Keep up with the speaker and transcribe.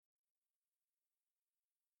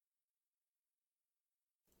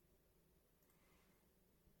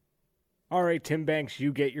All right, Tim Banks,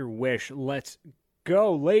 you get your wish. Let's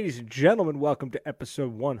go. Ladies and gentlemen, welcome to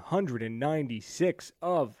episode 196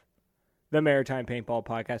 of the Maritime Paintball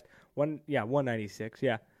Podcast. 196,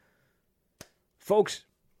 yeah. Folks,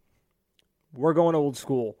 we're going old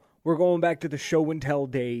school. We're going back to the show and tell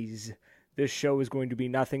days. This show is going to be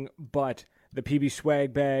nothing but the PB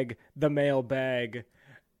swag bag, the mail bag,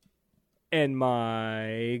 and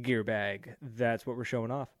my gear bag. That's what we're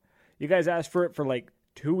showing off. You guys asked for it for like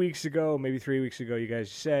 2 weeks ago, maybe 3 weeks ago. You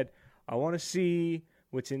guys said, I want to see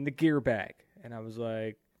what's in the gear bag. And I was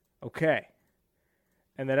like, okay.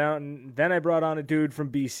 And then I brought on a dude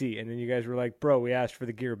from BC. And then you guys were like, bro, we asked for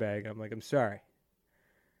the gear bag. I'm like, I'm sorry.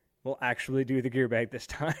 We'll actually do the gear bag this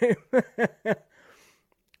time.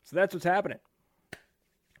 So that's what's happening.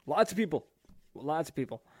 Lots of people.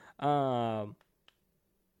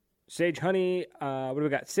 Sage Honey, what do we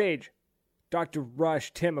got? Sage, Dr.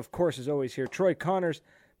 Rush, Tim, of course, is always here. Troy Connors,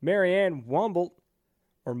 Marianne Wombolt,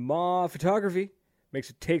 or Ma Photography,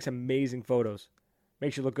 takes amazing photos.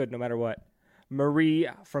 Makes you look good no matter what. Marie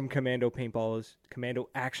from Commando Paintballers, Commando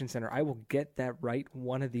Action Center. I will get that right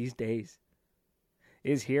one of these days.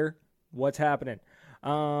 Is here. What's happening?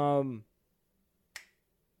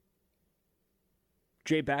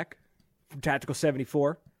 Jay Beck from Tactical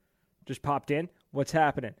 74 just popped in. What's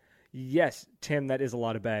happening? Yes, Tim, that is a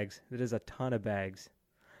lot of bags. That is a ton of bags.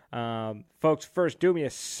 Folks, first, do me a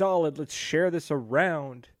solid. Let's share this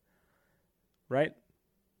around. Right?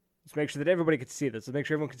 Let's make sure that everybody can see this. Let's make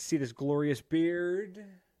sure everyone can see this glorious beard.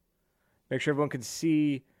 Make sure everyone can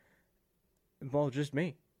see, well, just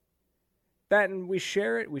me. That, and we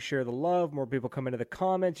share it. We share the love. More people come into the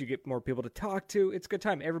comments. You get more people to talk to. It's a good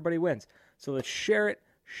time. Everybody wins. So let's share it.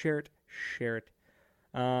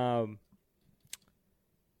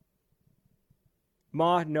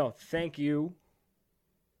 Ma, no, thank you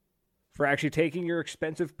for actually taking your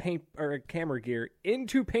expensive paint or camera gear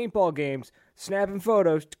into paintball games, snapping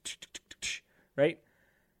photos, right?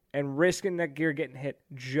 And risking that gear getting hit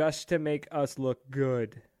just to make us look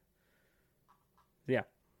good. Yeah.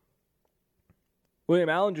 William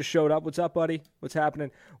Allen just showed up. What's up, buddy? What's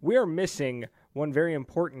happening? We are missing one very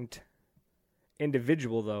important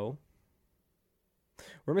individual, though.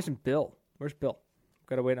 We're missing Bill. Where's Bill?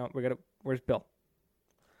 Gotta wait on. Where's Bill?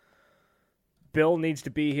 Bill needs to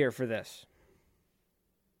be here for this.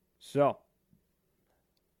 So,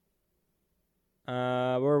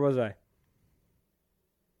 where was I?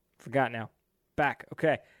 Forgot now. Back.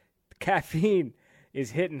 Okay. The caffeine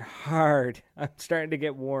is hitting hard. I'm starting to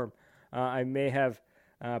get warm. I may have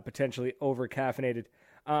potentially over-caffeinated.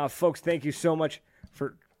 Folks, thank you so much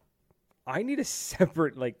for... I need a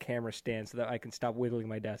separate camera stand so that I can stop wiggling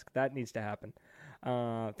my desk. That needs to happen.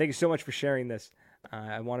 Thank you so much for sharing this.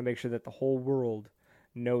 I want to make sure that the whole world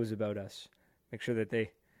knows about us. Make sure that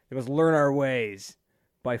they must learn our ways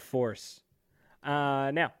by force.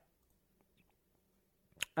 Now,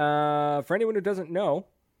 for anyone who doesn't know,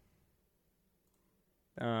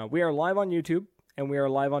 we are live on YouTube and we are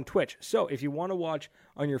live on Twitch. So if you want to watch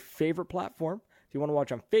on your favorite platform, if you want to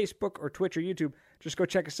watch on Facebook or Twitch or YouTube, just go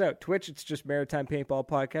check us out. Twitch, it's just Maritime Paintball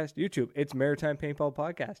Podcast. YouTube, it's Maritime Paintball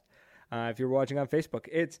Podcast. If you're watching on Facebook,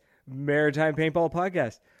 it's Maritime Paintball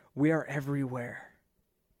Podcast. We are everywhere.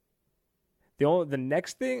 The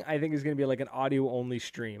next thing I think is going to be like an audio-only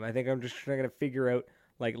stream. I think I'm just trying to figure out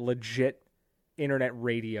legit internet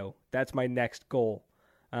radio. That's my next goal.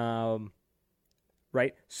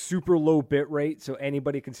 Right? Super low bit rate so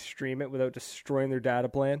anybody can stream it without destroying their data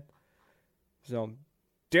plan. So,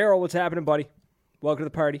 Daryl, what's happening, buddy? Welcome to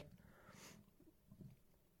the party.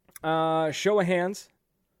 Show of hands.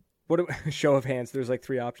 Show of hands. There's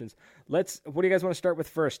 3 options. What do you guys want to start with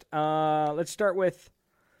first? Let's start with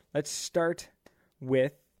first,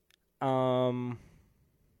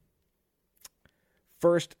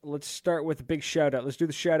 let's start with a big shout out. Let's do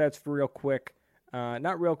the shout outs for real quick.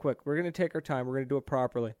 Not real quick. We're going to take our time. We're going to do it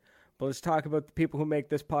properly. But let's talk about the people who make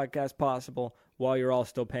this podcast possible while you're all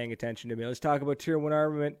still paying attention to me. Let's talk about Tier 1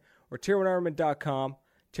 Armament or tier1armament.com,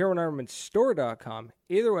 tier1armamentstore.com.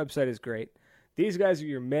 Either website is great. These guys are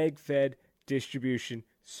your mag-fed distribution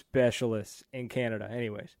specialists in Canada.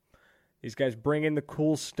 Anyways, these guys bring in the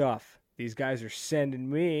cool stuff. These guys are sending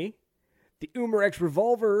me the Umarex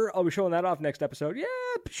revolver. I'll be showing that off next episode. Yeah,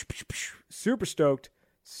 super stoked.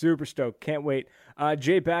 Super stoked. Can't wait.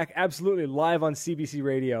 Jay back, absolutely live on CBC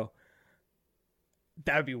Radio.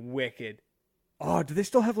 That would be wicked. Oh, do they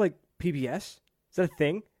still have PBS? Is that a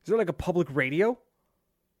thing? Is there a public radio?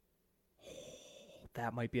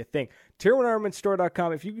 That might be a thing.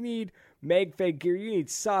 Tier1armamentstore.com. If you need mag-fed gear, you need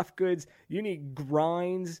soft goods, you need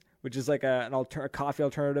grinds, which is a coffee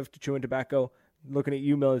alternative to chewing tobacco, looking at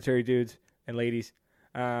you military dudes and ladies.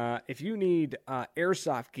 If you need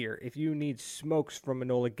airsoft gear, if you need smokes from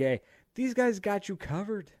Enola Gay, these guys got you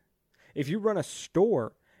covered. If you run a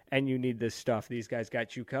store and you need this stuff, these guys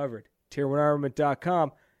got you covered.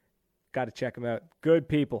 Tier1armament.com. Got to check them out. Good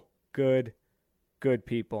people. Good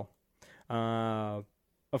people.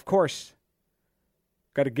 Of course,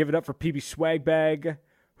 got to give it up for PB Swag Bag,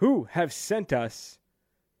 who have sent us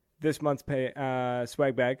this month's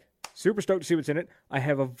swag bag. Super stoked to see what's in it. I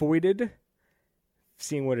have avoided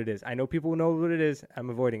seeing what it is. I know people know what it is. I'm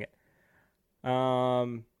avoiding it.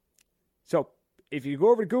 So if you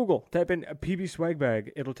go over to Google, type in a PB Swag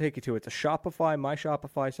Bag, it'll take you to it. It's a Shopify, my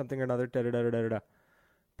Shopify, something or another.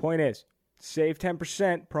 Point is, save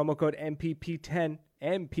 10%, promo code MPP10,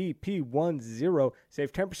 MPP10.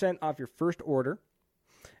 Save 10% off your first order.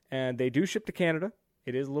 And they do ship to Canada.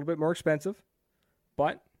 It is a little bit more expensive.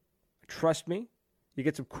 But trust me, you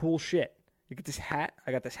get some cool shit. You get this hat.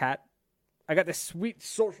 I got this hat. I got this sweet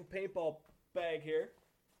social paintball bag here,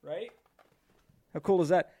 right? How cool is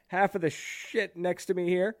that? Half of the shit next to me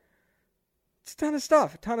here. It's a ton of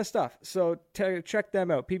stuff. So check them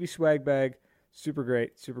out. PB Swag Bag. Super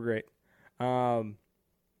great.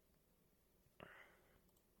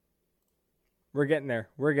 We're getting there.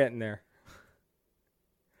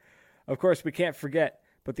 Of course, we can't forget,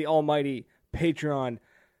 but the almighty Patreon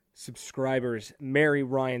subscribers, Mary,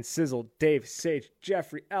 Ryan, Sizzle, Dave, Sage,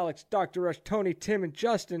 Jeffrey, Alex, Dr. Rush, Tony, Tim, and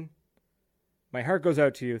Justin. My heart goes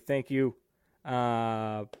out to you. Thank you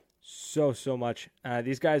so much.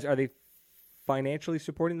 These guys, are they financially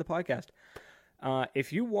supporting the podcast?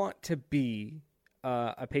 If you want to be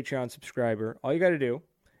a Patreon subscriber, all you got to do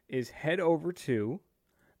is head over to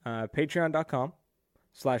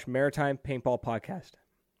patreon.com/Maritime Paintball Podcast,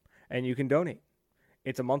 and you can donate.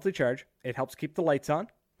 It's a monthly charge. It helps keep the lights on,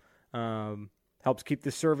 helps keep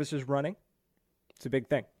the services running. It's a big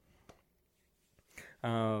thing.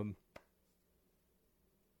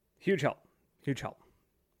 Huge help.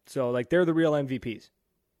 So, like, they're the real MVPs.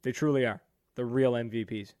 They truly are the real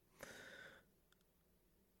MVPs.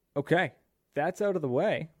 Okay, that's out of the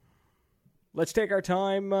way. Let's take our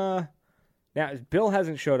time. Now, Bill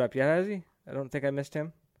hasn't showed up yet, has he? I don't think I missed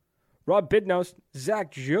him. Rob Bidnos,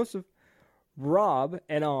 Zach Joseph, Rob,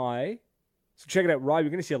 and I. So check it out, Rob. You're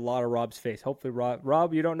going to see a lot of Rob's face. Hopefully,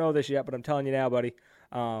 Rob, you don't know this yet, but I'm telling you now, buddy.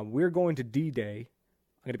 We're going to D-Day.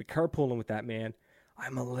 I'm going to be carpooling with that man.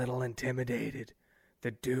 I'm a little intimidated.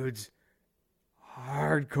 The dude's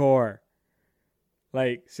hardcore.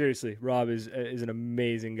 Like, seriously, Rob is an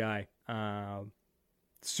amazing guy.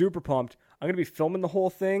 Super pumped. I'm going to be filming the whole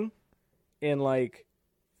thing in, like,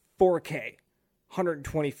 4K,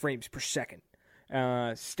 120 frames per second.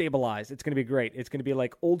 Stabilized. It's going to be great. It's going to be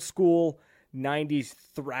like old school 90s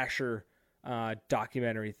Thrasher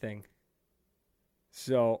documentary thing.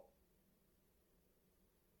 So,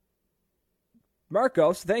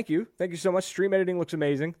 Marcos, thank you. Thank you so much. Stream editing looks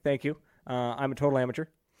amazing. Thank you. I'm a total amateur.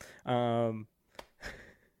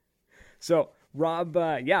 So, Rob,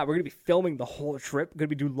 we're going to be filming the whole trip. We're going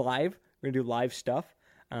to do live stuff.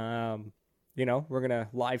 We're going to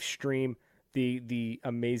live stream the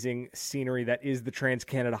amazing scenery that is the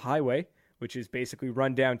Trans-Canada Highway, which is basically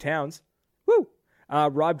run-down towns. Woo!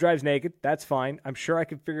 Rob drives naked. That's fine. I'm sure I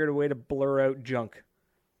can figure out a way to blur out junk,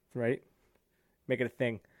 right? Make it a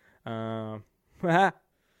thing. But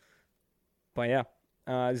yeah.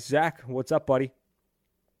 Zach, what's up, buddy?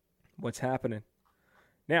 What's happening?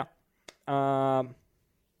 Now, I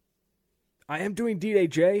am doing D-Day,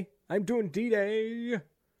 Jay. I'm doing D-Day.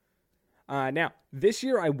 Now, this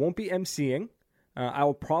year I won't be emceeing. I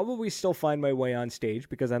will probably still find my way on stage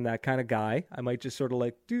because I'm that kind of guy. I might just sort of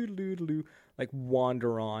like like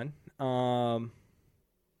wander on. And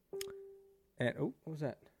what was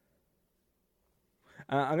that?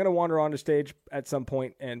 I'm gonna wander onto stage at some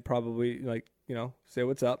point and probably say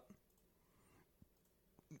what's up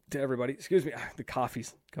to everybody. Excuse me, the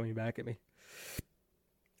coffee's coming back at me.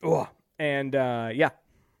 Oh, and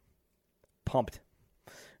pumped.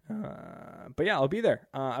 But yeah, I'll be there.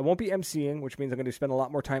 I won't be emceeing, which means I'm going to spend a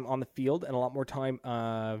lot more time on the field and a lot more time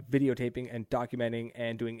videotaping and documenting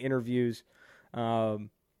and doing interviews.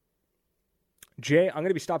 Jay, I'm going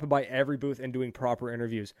to be stopping by every booth and doing proper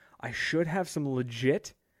interviews. I should have some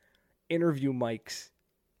legit interview mics,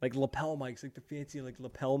 like lapel mics, like the fancy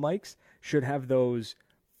lapel mics. Should have those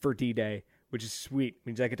for D-Day, which is sweet.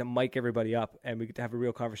 Means I get to mic everybody up and we get to have a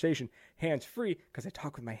real conversation, hands free, because I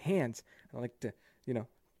talk with my hands. I like to,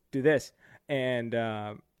 do this, and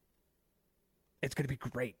it's going to be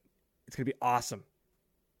great. It's going to be awesome.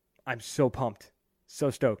 I'm so pumped. So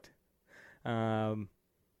stoked.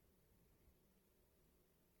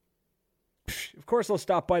 course I'll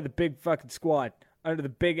stop by the big fucking squad under the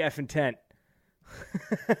big effing tent.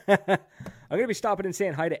 I'm going to be stopping and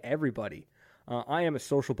saying hi to everybody. I am a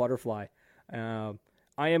social butterfly. I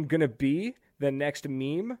am going to be the next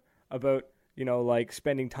meme about, like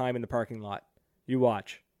spending time in the parking lot. You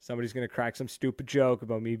watch. Somebody's going to crack some stupid joke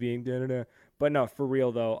about me being da-da-da. But no, for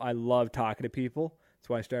real though, I love talking to people. That's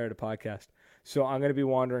why I started a podcast. So I'm going to be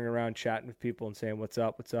wandering around chatting with people and saying, what's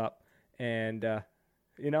up? And,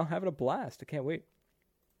 having a blast. I can't wait.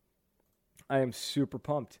 I am super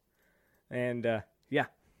pumped. And, yeah.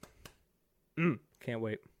 Can't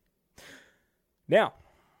wait. Now,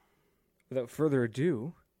 without further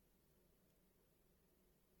ado,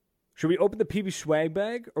 should we open the PB swag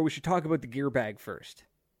bag or we should talk about the gear bag first?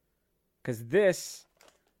 Because this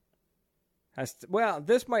has to,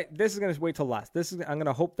 this is going to wait till last. I'm going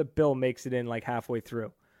to hope that Bill makes it in like halfway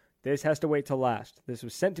through. This has to wait till last. This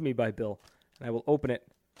was sent to me by Bill, and I will open it.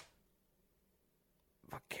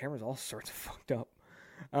 Fuck, camera's all sorts of fucked up.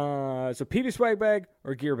 So PB swag bag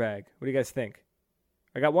or gear bag? What do you guys think?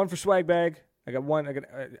 I got one for swag bag. I got one.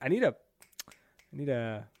 I need a.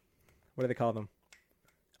 What do they call them?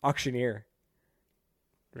 Auctioneer.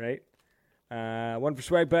 Right. One for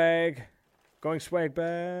swag bag. Going swag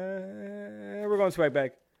bag. We're going swag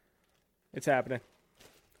bag. It's happening.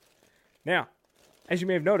 Now, as you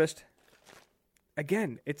may have noticed,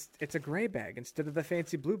 again, it's a gray bag instead of the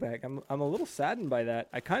fancy blue bag. I'm a little saddened by that.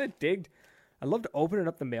 I kind of digged. I loved opening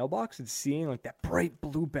up the mailbox and seeing like that bright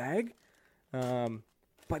blue bag.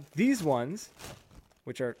 But these ones,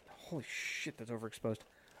 which are holy shit, that's overexposed,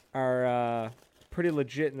 are pretty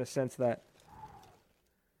legit in the sense that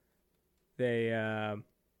they are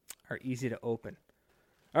easy to open.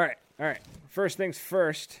 All right. First things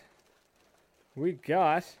first. We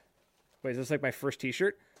got. Wait, is this like my first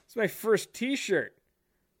T-shirt? It's my first T-shirt.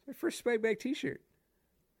 It's my first swag bag T-shirt.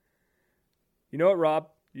 You know what, Rob?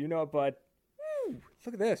 You know what, bud? Woo,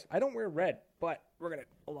 look at this. I don't wear red, but we're gonna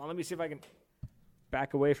hold on. Let me see if I can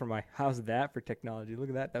back away from my. How's that for technology? Look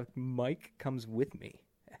at that. The mic comes with me.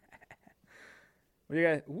 What do you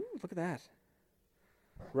guys? Ooh, look at that.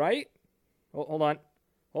 Right? Oh, hold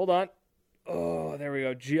on. Oh, there we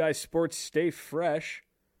go. GI Sports, stay fresh.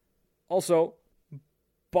 Also,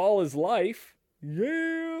 ball is life.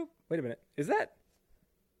 Yeah. Wait a minute. Is that?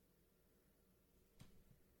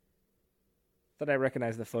 Thought I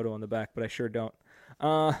recognized the photo on the back, but I sure don't.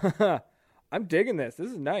 I'm digging this. This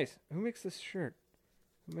is nice. Who makes this shirt?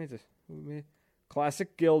 Who made this?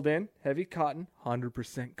 Classic Gildan, heavy cotton,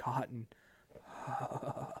 100% cotton.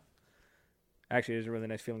 Actually, it is a really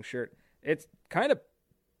nice feeling shirt. It's kind of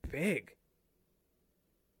big.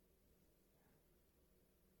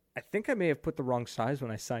 I think I may have put the wrong size when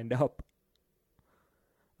I signed up.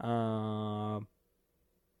 I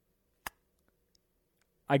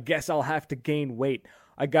guess I'll have to gain weight.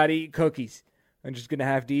 I gotta eat cookies. I'm just gonna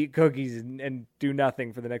have to eat cookies and do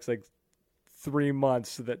nothing for the next 3 months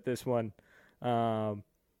so that this one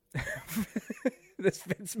this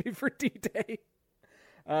fits me for D-Day.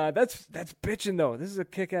 That's bitching though. This is a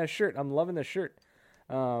kick-ass shirt. I'm loving this shirt.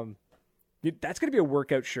 That's gonna be a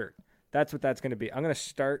workout shirt. That's what that's gonna be. I'm gonna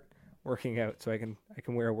start working out so I can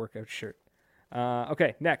wear a workout shirt.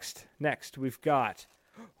 Okay, next we've got.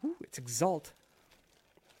 Ooh, it's Exalt.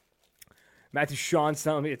 Matthew Sean's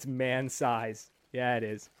telling me it's man size. Yeah, it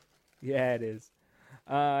is.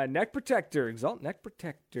 Neck protector. Exalt neck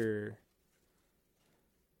protector.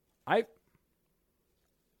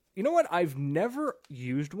 You know what? I've never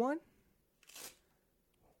used one.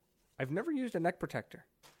 I've never used a neck protector.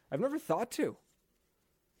 I've never thought to.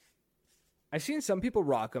 I've seen some people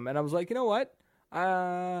rock them, and I was like, you know what?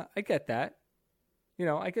 I get that.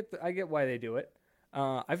 I get why they do it.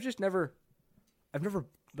 I've never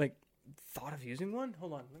thought of using one.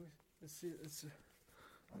 Hold on, let's see.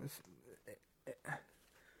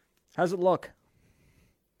 How's it look?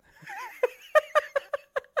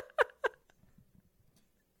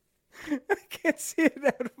 I can't see it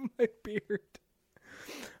out of my beard.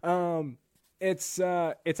 It's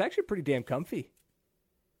actually pretty damn comfy.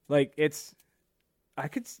 I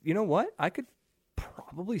could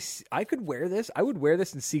wear this. I would wear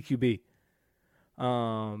this in CQB.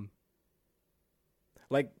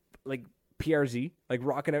 Like PRZ, like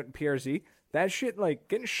rocking out in PRZ. That shit,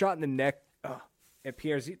 getting shot in the neck at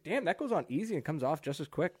PRZ. Damn, that goes on easy and comes off just as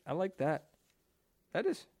quick. I like that. That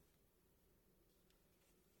is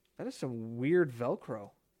some weird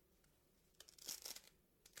Velcro.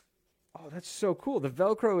 Oh, that's so cool. The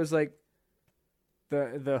Velcro is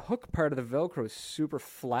the hook part of the Velcro is super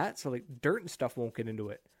flat, so dirt and stuff won't get into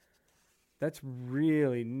it. That's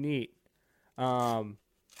really neat.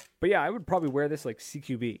 But yeah, I would probably wear this like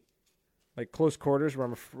CQB. like close quarters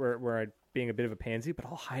where I'm being a bit of a pansy, but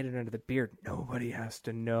I'll hide it under the beard. Nobody has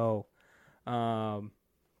to know. What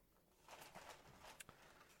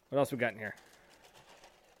else we got in here?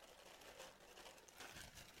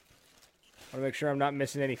 I want to make sure I'm not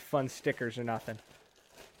missing any fun stickers or nothing.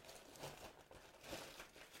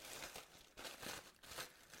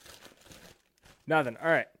 Nothing. All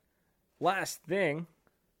right. Last thing.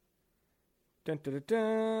 Dun, dun, dun,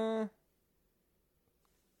 dun.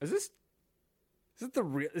 Is this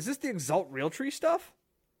the Exalt Realtree stuff?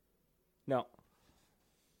 No.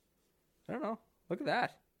 I don't know. Look at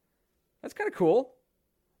that. That's kind of cool.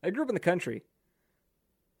 I grew up in the country.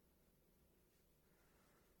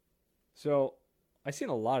 So, I've seen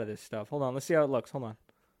a lot of this stuff. Hold on, let's see how it looks. Hold on.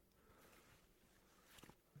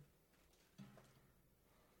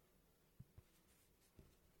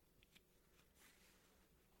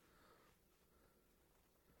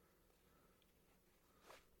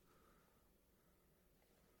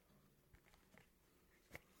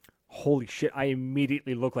 Holy shit, I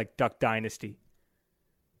immediately look like Duck Dynasty.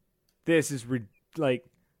 This is like...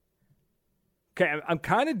 Okay, I'm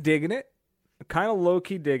kind of digging it. I'm kind of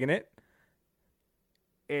low-key digging it.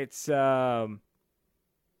 It's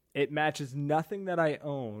it matches nothing that I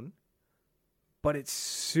own, but it's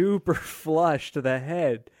super flush to the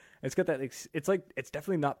head. It's got that. It's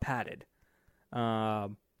definitely not padded.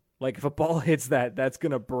 Like if a ball hits that, that's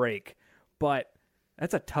gonna break. But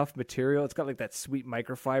that's a tough material. It's got like that sweet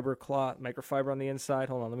microfiber on the inside.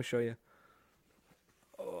 Hold on, let me show you.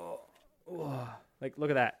 Oh, like look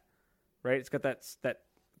at that, right? It's got that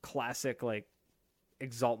classic like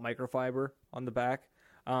Exalt microfiber on the back.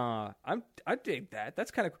 I dig that.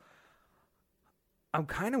 That's kind of. I'm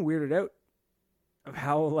kind of weirded out of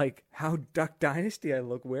how Duck Dynasty I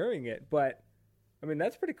look wearing it, but I mean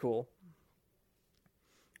that's pretty cool.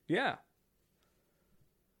 Yeah,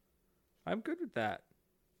 I'm good with that.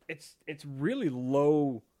 It's really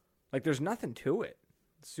low, like there's nothing to it.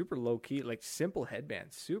 It's super low key, like simple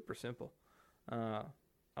headband, super simple. I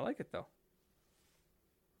like it though.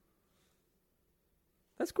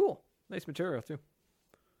 That's cool. Nice material too.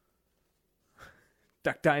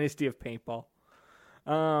 Duck Dynasty of paintball.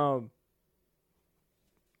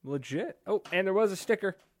 Legit. Oh, and there was a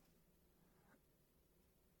sticker.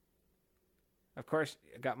 Of course,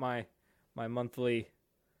 I got my monthly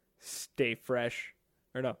Stay Fresh,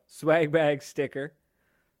 or no, swag bag sticker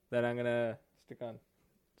that I'm going to stick on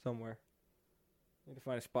somewhere. I need to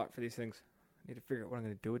find a spot for these things. I need to figure out what I'm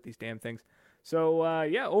going to do with these damn things. So,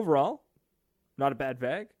 yeah, overall, not a bad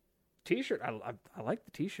bag. T-shirt, I like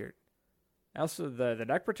the T-shirt. Also, the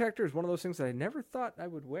neck protector is one of those things that I never thought I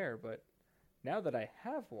would wear, but now that I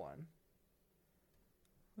have one,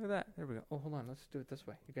 look at that. There we go. Oh, hold on. Let's do it this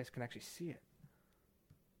way. You guys can actually see it.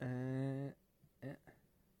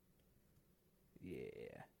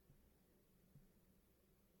 Yeah.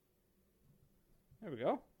 There we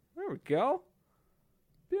go. There we go.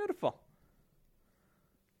 Beautiful.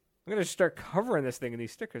 I'm going to start covering this thing in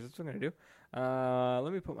these stickers. That's what I'm going to do.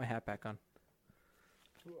 Let me put my hat back on.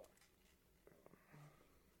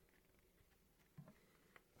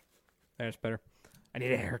 That's better. I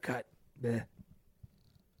need a haircut. Blech.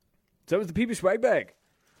 So was the PB swag bag.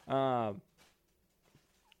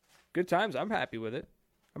 Good times. I'm happy with it.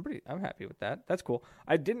 I'm happy with that. That's cool.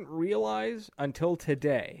 I didn't realize until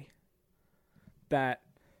today that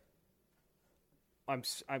I'm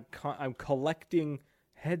collecting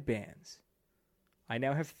headbands. I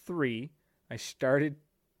now have 3. I started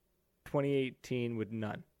 2018 with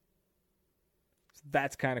none. So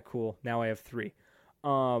that's kind of cool. Now I have 3.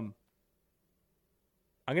 I'm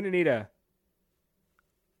gonna need a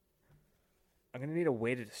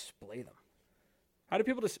way to display them. How do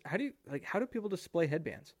people display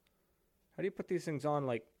headbands? How do you put these things on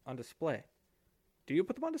on display? Do you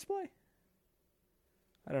put them on display?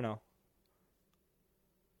 I don't know.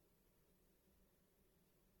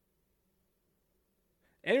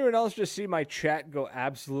 Anyone else just see my chat go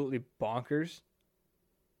absolutely bonkers?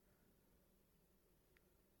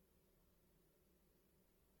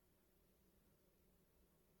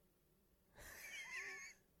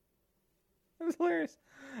 That was hilarious.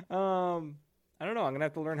 I don't know. I'm going to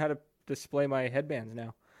have to learn how to display my headbands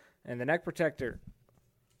now. And the neck protector,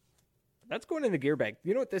 that's going in the gear bag.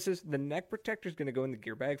 You know what this is? The neck protector is going to go in the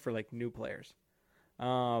gear bag for new players.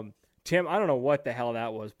 Tim, I don't know what the hell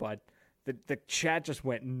that was, but the chat just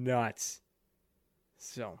went nuts.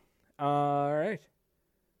 So, all right.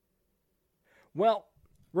 Well,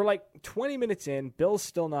 we're 20 minutes in. Bill's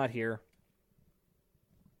still not here.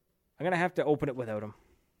 I'm going to have to open it without him.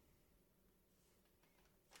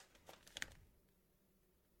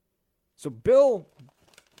 So Bill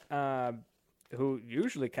who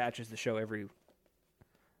usually catches the show every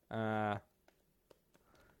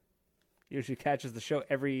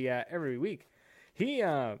week, he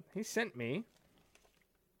sent me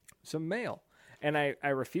some mail, and I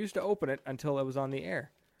refused to open it until I was on the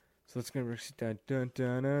air. So let's go.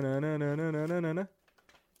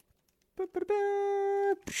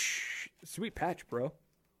 Sweet patch, bro.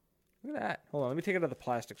 Look at that. Hold on, let me take it out of the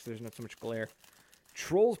plastic so there's not so much glare.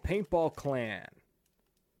 Trolls Paintball Clan.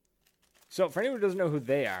 So for anyone who doesn't know who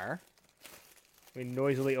they are, we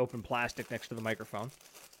noisily open plastic next to the microphone.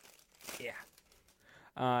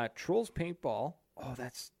 Yeah. Trolls Paintball. Oh,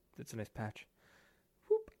 that's a nice patch.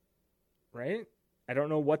 Whoop. Right? I don't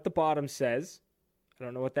know what the bottom says. I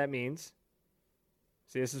don't know what that means.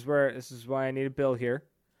 See, this is why I need a bill here.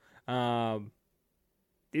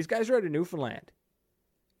 These guys are out of Newfoundland.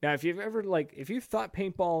 Now, if you've thought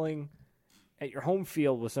paintballing at your home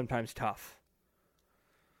field was sometimes tough,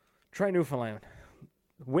 try Newfoundland.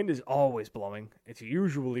 The wind is always blowing. It's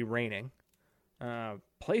usually raining.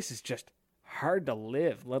 Place is just hard to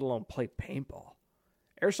live, let alone play paintball.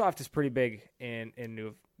 Airsoft is pretty big in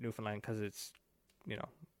Newfoundland because it's,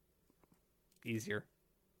 easier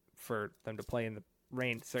for them to play in the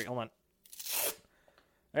rain. Sorry, hold on.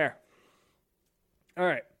 There. All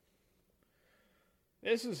right.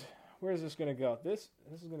 Where is this going to go? This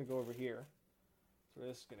is going to go over here. That's where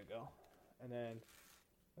this is going to go. And then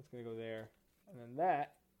that's going to go there. And then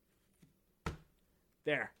that.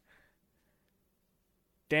 There.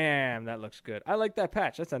 Damn, that looks good. I like that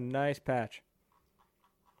patch. That's a nice patch.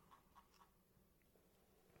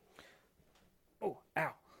 Oh,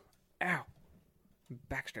 ow. Ow.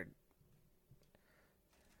 Baxter.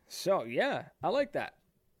 So, yeah, I like that.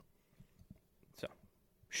 So,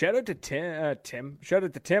 shout out to Tim. Shout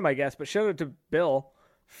out to Tim, I guess, but shout out to Bill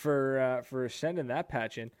for sending that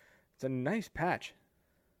patch in. It's a nice patch.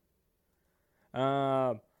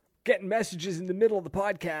 Getting messages in the middle of the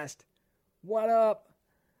podcast. What up?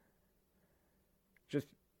 Just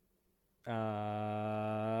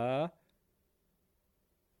I'm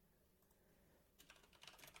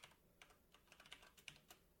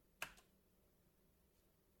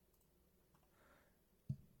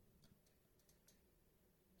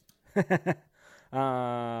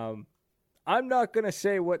not going to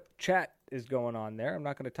say what chat is going on there. I'm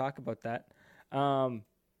not going to talk about that.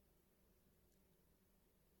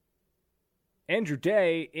 Andrew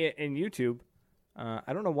Day in YouTube.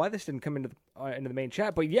 I don't know why this didn't come into the main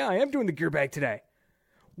chat, but yeah, I am doing the gear bag today.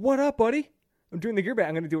 What up, buddy? I'm doing the gear bag.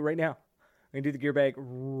 I'm going to do it right now. I'm going to do the gear bag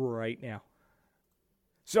right now.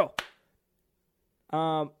 So,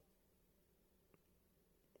 yeah,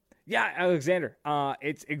 Alexander.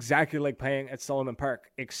 It's exactly like playing at Solomon Park,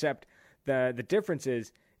 except the difference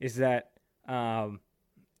is that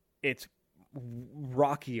it's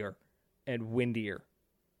rockier and windier,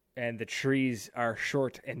 and the trees are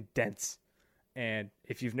short and dense. And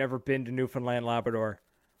if you've never been to Newfoundland, Labrador,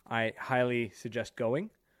 I highly suggest going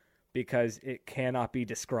because it cannot be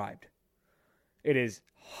described. It is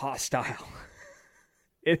hostile.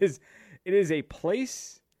 It is a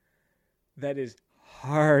place that is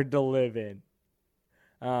hard to live in.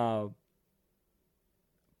 But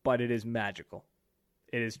it is magical.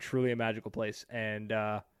 It is truly a magical place. And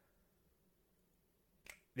the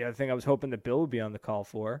other thing I was hoping that Bill would be on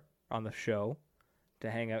the show to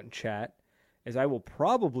hang out and chat, is I will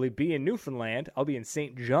probably be in Newfoundland. I'll be in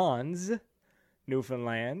St. John's,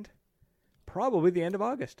 Newfoundland, probably the end of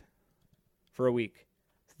August for a week.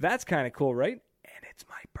 So that's kind of cool, right? And it's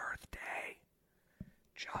my birthday.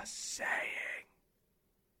 Just saying.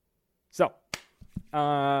 So,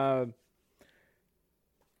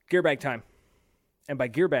 gear bag time. And by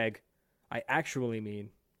gear bag, I actually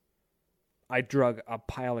mean I drug a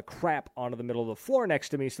pile of crap onto the middle of the floor next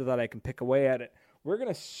to me so that I can pick away at it. We're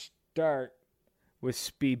going to start with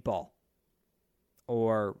speedball,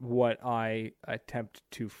 or what I attempt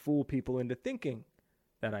to fool people into thinking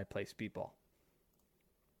that I play speedball,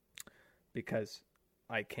 because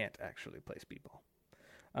I can't actually play speedball.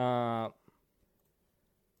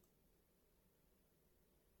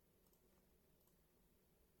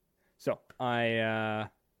 So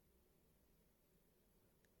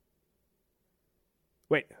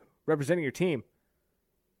wait, representing your team.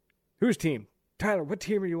 Whose team? Tyler, what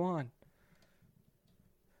team are you on?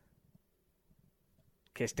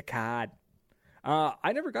 Kiss the cod.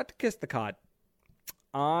 I never got to kiss the cod.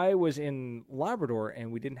 I was in Labrador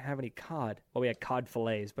and we didn't have any cod. Well, we had cod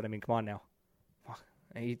fillets, but I mean, come on now.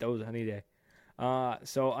 I eat those any day.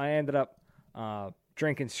 So I ended up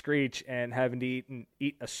drinking Screech and having to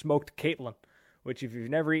eat a smoked capelin, which if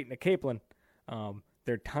you've never eaten a capelin,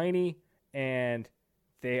 they're tiny and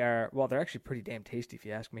they're actually pretty damn tasty if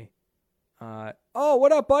you ask me. Oh,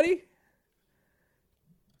 what up, buddy?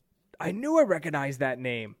 I knew I recognized that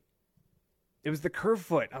name. It was the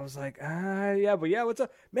Curvefoot. I was like, yeah, what's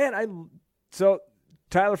up? Man, so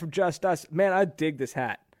Tyler from Just Us, man, I dig this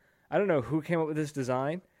hat. I don't know who came up with this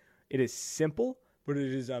design. It is simple, but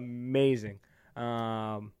it is amazing.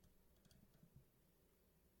 But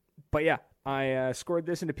yeah, I scored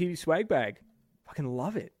this in a PB swag bag. Fucking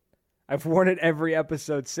love it. I've worn it every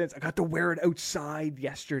episode since. I got to wear it outside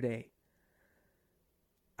yesterday.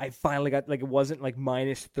 I finally got, it wasn't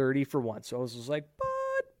minus 30 for once. So I was just like,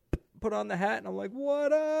 put on the hat, and I'm like,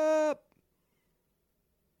 what up?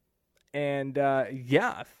 And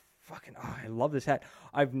yeah, I love this hat.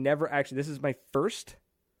 I've never actually, this is my first,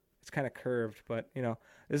 it's kind of curved, but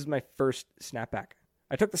this is my first snapback.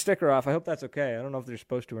 I took the sticker off. I hope that's okay. I don't know if they're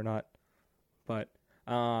supposed to or not. But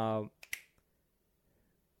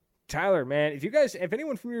Tyler, man, if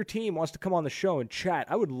anyone from your team wants to come on the show and chat,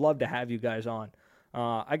 I would love to have you guys on.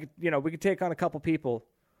 We could take on a couple people,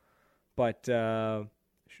 but that'd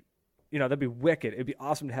be wicked. It'd be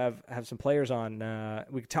awesome to have some players on.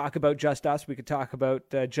 We could talk about Just Us. We could talk about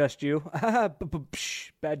Just You.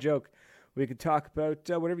 Bad joke. We could talk about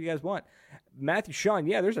whatever you guys want. Matthew Sean,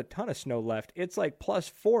 yeah, there's a ton of snow left. It's like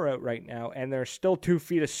 +4 out right now, and there's still 2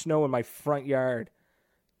 feet of snow in my front yard.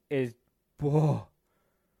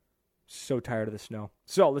 So tired of the snow.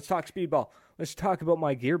 So let's talk speedball. Let's talk about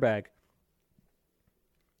my gear bag.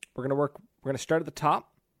 We're gonna start at the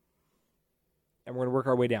top, and we're gonna work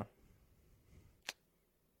our way down.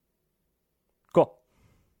 Cool.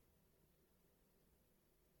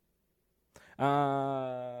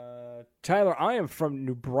 Tyler, I am from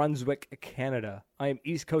New Brunswick, Canada. I am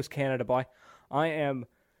East Coast Canada, boy. I am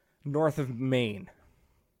north of Maine.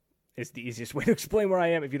 It's the easiest way to explain where I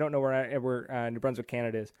am if you don't know where New Brunswick,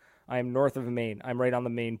 Canada is. I am north of Maine. I'm right on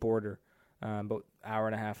the Maine border, about an hour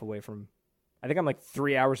and a half away from, I think I'm like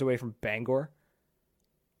 3 hours away from Bangor,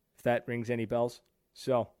 if that rings any bells.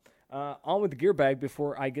 So, on with the gear bag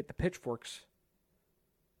before I get the pitchforks.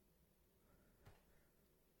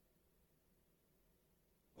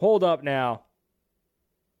 Hold up now.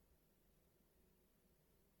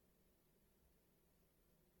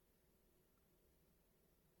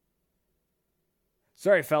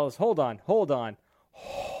 Sorry, fellas. Hold on.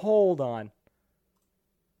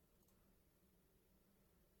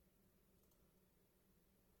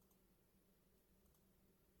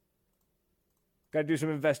 Got to do some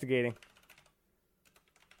investigating.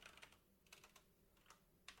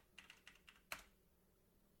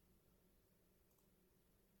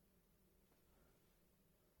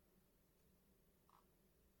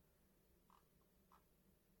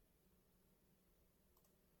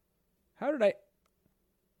 How did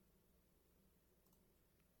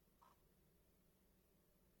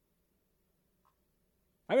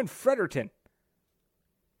I'm in Fredericton.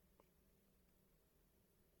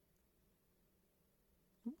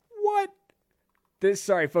 What?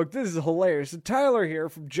 Sorry, folks, this is hilarious. So Tyler here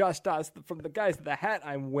from Just Us, from the guys the hat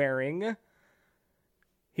I'm wearing.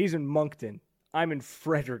 He's in Moncton. I'm in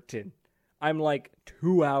Fredericton. I'm like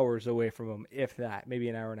 2 hours away from him, if that, maybe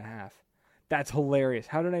an hour and a half. That's hilarious.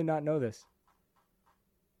 How did I not know this?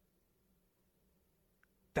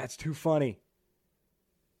 That's too funny.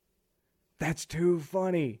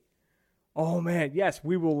 Oh, man. Yes,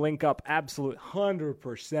 we will link up. Absolute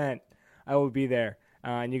 100%. I will be there.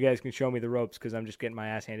 And you guys can show me the ropes because I'm just getting my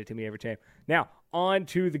ass handed to me every time. Now, on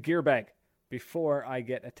to the gear bag before I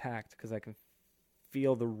get attacked because I can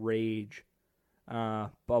feel the rage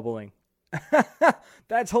bubbling.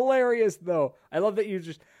 That's hilarious, though. I love that you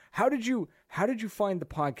just... How did you find the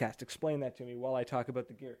podcast? Explain that to me while I talk about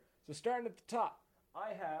the gear. So starting at the top, I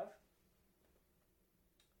have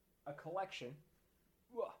a collection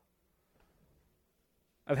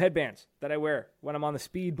of headbands that I wear when I'm on the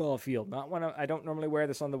speedball field. Not when I don't normally wear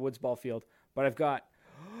this on the woods ball field, but I've got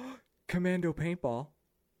Commando paintball.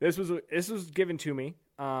 This was given to me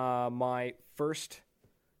my first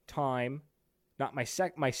time, not my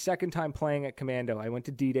second time playing at Commando. I went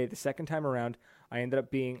to D-Day the second time around. I ended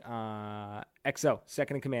up being XO,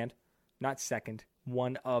 second in command. Not second,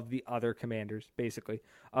 one of the other commanders, basically,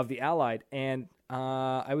 of the Allied. And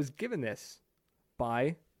I was given this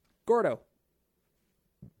by Gordo.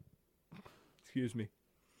 Excuse me.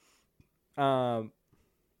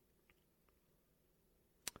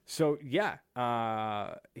 So, yeah,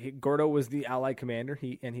 Gordo was the Allied commander.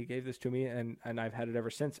 He gave this to me, and I've had it ever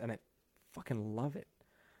since, and I fucking love it.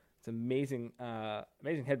 It's amazing,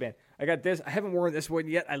 amazing headband. I got this. I haven't worn this one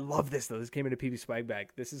yet. I love this, though. This came in a PB swag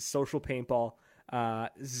bag. This is Social Paintball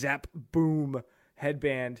Zap Boom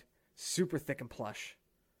headband. Super thick and plush.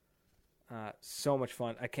 So much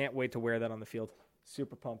fun. I can't wait to wear that on the field.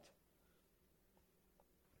 Super pumped.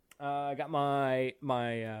 I got my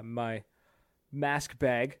mask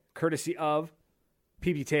bag, courtesy of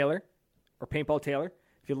PB Taylor, or Paintball Taylor.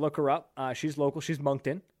 If you look her up, she's local. She's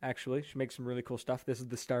Moncton, actually. She makes some really cool stuff. This is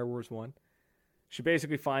the Star Wars one. She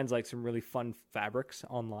basically finds like some really fun fabrics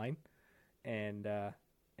online, and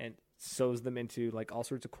sews them into like all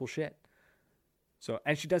sorts of cool shit. So,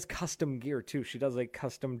 and she does custom gear too. She does like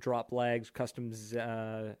custom drop legs, customs,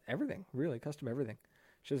 everything. Really, custom everything.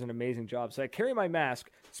 She does an amazing job. So I carry my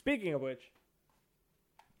mask. Speaking of which,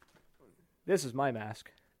 this is my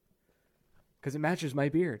mask because it matches my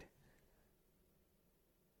beard.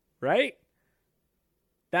 Right?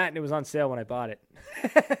 That, and it was on sale when I bought it.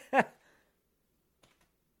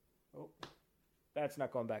 Oh, that's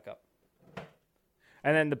not going back up.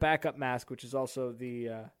 And then the backup mask, which is also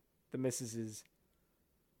the missus's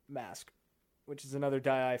mask, which is another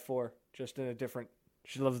dye I4, just in a different.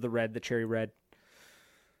 She loves the red, the cherry red.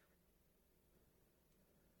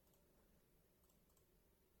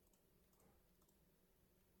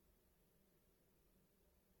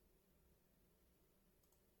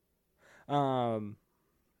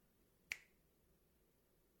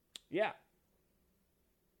 Yeah.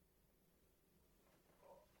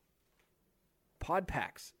 Pod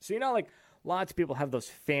packs. So, like lots of people have those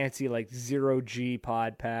fancy like 0G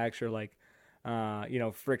pod packs or like,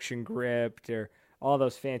 friction gripped or all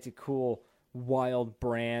those fancy, cool, wild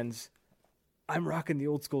brands. I'm rocking the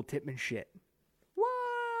old school Tippmann shit.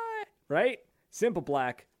 What? Right? Simple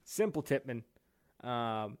black, simple Tippmann.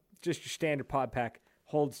 Just your standard pod pack.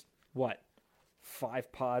 Holds what?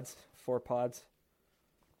 5 pods? 4 pods?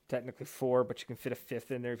 Technically 4, but you can fit a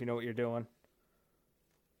 5th in there if you know what you're doing.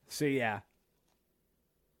 So yeah.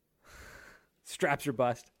 Straps are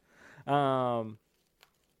bust. So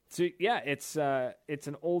yeah, it's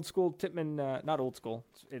an old school Tippmann, not old school.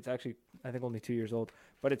 It's actually, I think, only 2 years old,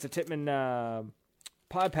 but it's a Tippmann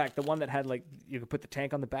pod pack, the one that had like you could put the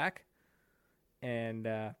tank on the back, and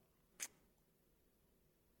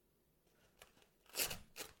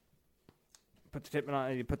put the Tippmann on,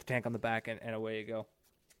 and you put the tank on the back, and away you go.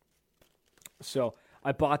 So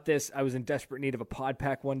I bought this. I was in desperate need of a pod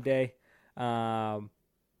pack one day.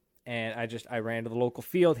 And I ran to the local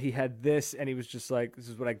field. He had this, and he was just like, this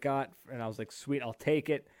is what I got. And I was like, sweet, I'll take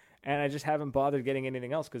it. And I just haven't bothered getting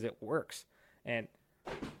anything else because it works. And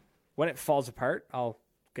when it falls apart, I'll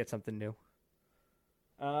get something new.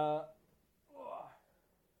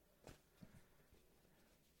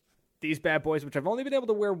 These bad boys, which I've only been able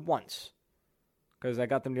to wear once because I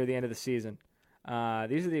got them near the end of the season.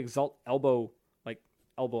 These are the Exalt elbow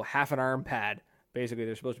half an arm pad. Basically,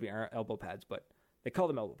 they're supposed to be elbow pads, but they call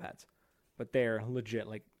them elbow pads. But they're legit,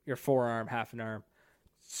 like your forearm, half an arm.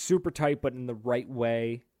 Super tight, but in the right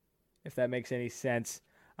way, if that makes any sense.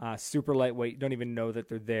 Super lightweight. You don't even know that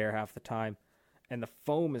they're there half the time. And the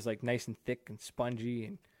foam is like nice and thick and spongy,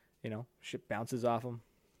 and shit bounces off them.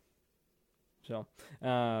 So,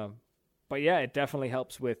 but yeah, it definitely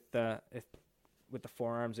helps with the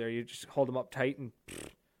forearms there. You just hold them up tight and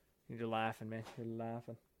you're laughing, man. You're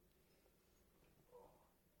laughing.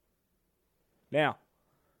 Now,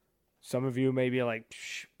 some of you may be like,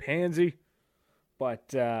 pansy.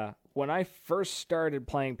 But when I first started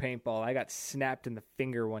playing paintball, I got snapped in the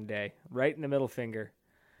finger one day, right in the middle finger,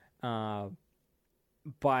 by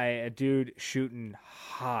a dude shooting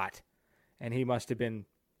hot. And he must have been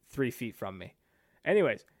 3 feet from me.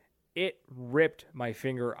 Anyways, it ripped my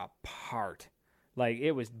finger apart. Like,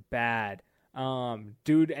 it was bad.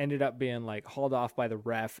 Dude ended up being, like, hauled off by the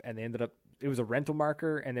ref, and it was a rental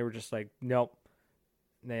marker, and they were just like, nope.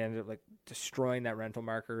 And they ended up, like, destroying that rental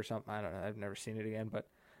marker or something. I don't know. I've never seen it again, but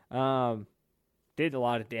did a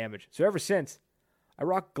lot of damage. So ever since, I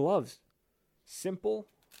rock gloves. Simple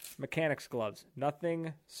mechanics gloves.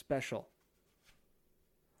 Nothing special.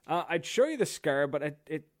 I'd show you the scar, but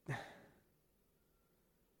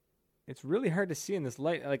it's really hard to see in this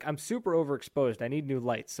light. Like, I'm super overexposed. I need new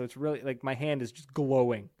lights. So it's really, like, my hand is just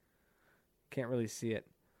glowing. Can't really see it.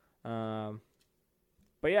 But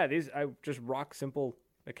yeah, I just rock simple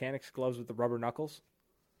mechanics gloves with the rubber knuckles.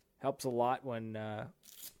 Helps a lot when,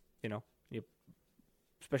 you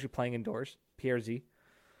especially playing indoors, PRZ.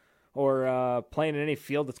 Or playing in any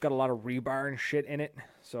field that's got a lot of rebar and shit in it.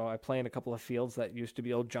 So I play in a couple of fields that used to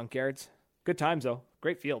be old junkyards. Good times, though.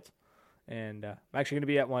 Great fields. And I'm actually going to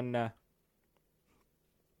be at one.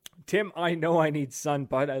 Tim, I know I need sun,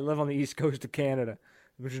 but I live on the east coast of Canada.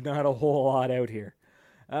 There's not a whole lot out here.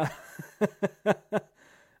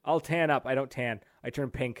 I'll tan up. I don't tan. I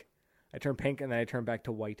turn pink. And then I turn back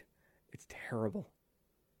to white. It's terrible.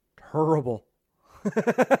 Terrible.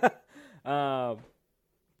 But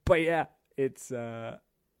yeah, it's I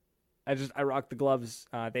rock the gloves.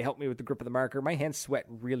 They help me with the grip of the marker. My hands sweat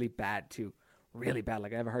really bad too, really bad.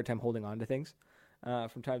 Like I have a hard time holding on to things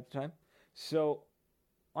from time to time. So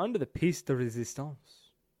onto the piece de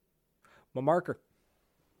resistance, my marker.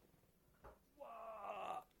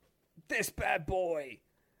 Whoa, this bad boy,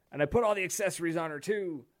 and I put all the accessories on her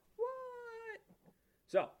too. What?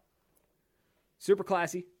 So super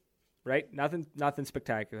classy, right? Nothing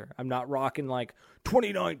spectacular. I'm not rocking like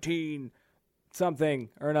 2019 something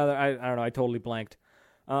or another. I don't know. I totally blanked.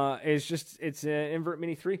 It's an invert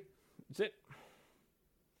Mini 3. That's it.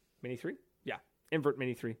 Mini 3? Yeah. Invert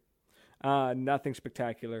Mini 3. Nothing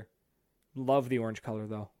spectacular. Love the orange color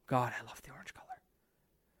though. God, I love the orange color.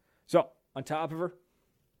 So on top of her,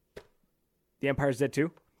 the Empire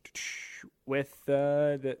Z2 with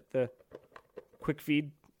the quick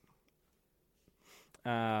feed.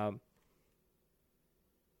 But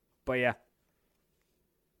yeah,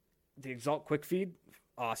 the Exalt quick feed,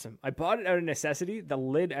 awesome. I bought it out of necessity. The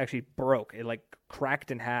lid actually broke. It like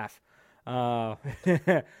cracked in half. One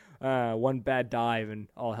bad dive and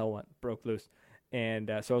all hell broke loose.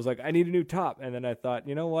 And so I was like, I need a new top. And then I thought,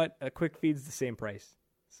 you know what? A quick feed's the same price.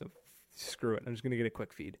 So screw it. I'm just going to get a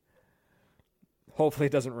quick feed. Hopefully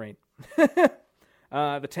it doesn't rain.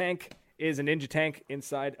 The tank is a Ninja tank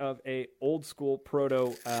inside of a old school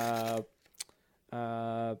proto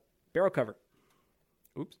barrel cover.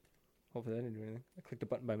 Oops. Hopefully that didn't do anything. I clicked a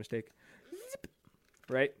button by mistake.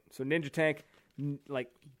 Right? So Ninja tank,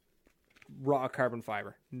 like raw carbon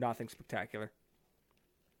fiber. Nothing spectacular.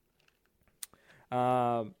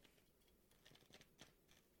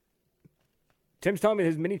 Tim's telling me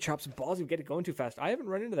his mini chops and balls, you get it going too fast. I haven't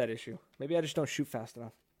run into that issue. Maybe I just don't shoot fast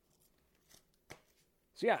enough.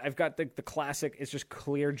 So yeah, I've got the classic. It's just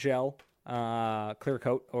clear gel, clear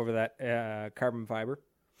coat over that carbon fiber.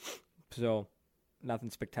 So nothing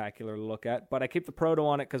spectacular to look at. But I keep the Proto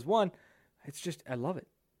on it because one, it's just, I love it.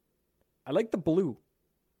 I like the blue.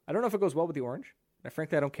 I don't know if it goes well with the orange.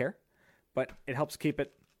 Frankly, I don't care. But it helps keep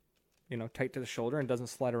it, tight to the shoulder and doesn't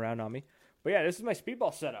slide around on me. But yeah, this is my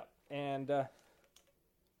speedball setup. And,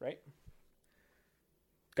 right?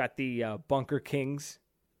 Got the Bunker Kings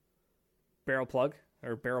barrel plug,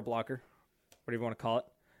 or barrel blocker, whatever you want to call it.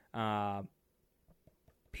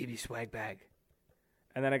 PB swag bag.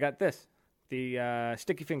 And then I got this, the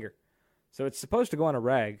sticky finger. So it's supposed to go on a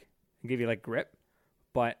rag and give you like grip,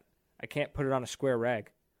 but I can't put it on a square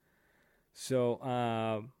rag. So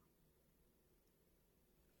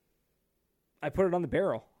I put it on the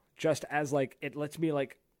barrel just as like, it lets me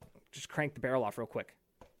like just crank the barrel off real quick.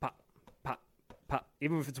 Pop, pop, pop.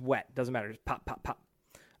 Even if it's wet, doesn't matter. Just pop, pop, pop.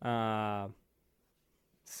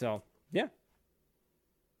 So yeah,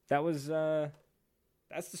 that was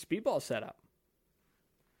that's the speedball setup.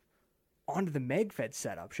 On to the MagFed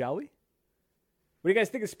setup, shall we? What do you guys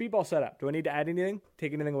think of speedball setup? Do I need to add anything?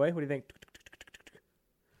 Take anything away? What do you think?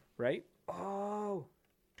 Right? Oh.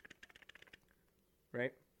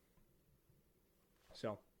 Right?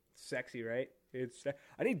 So, sexy, right?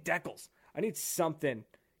 I need decals. I need something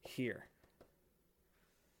here.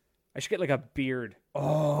 I should get like a beard.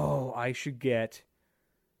 Oh, I should get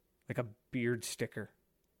like a beard sticker.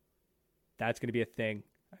 That's going to be a thing.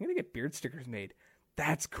 I'm going to get beard stickers made.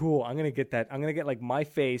 That's cool. I'm going to get that. I'm going to get like my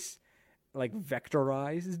face like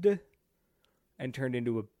vectorized and turned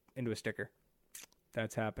into a sticker.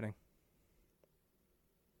 That's happening.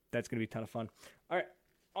 That's going to be a ton of fun. All right.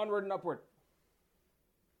 Onward and upward.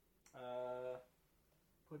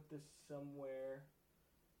 Put this somewhere.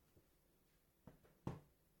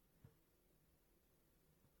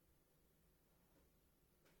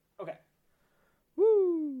 Okay.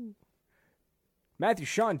 Woo! Matthew,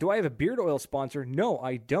 Sean, do I have a beard oil sponsor? No,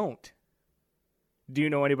 I don't. Do you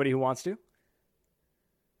know anybody who wants to?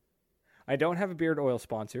 I don't have a beard oil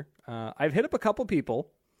sponsor. I've hit up a couple people,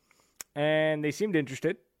 and they seemed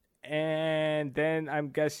interested. And then I'm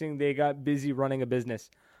guessing they got busy running a business.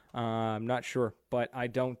 I'm not sure, but I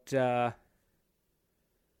don't. I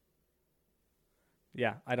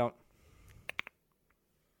don't.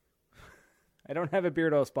 I don't have a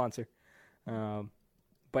beard oil sponsor.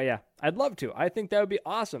 But yeah, I'd love to. I think that would be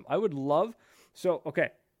awesome. I would love. So,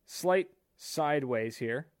 okay, slight sideways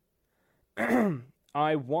here.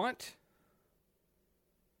 I want,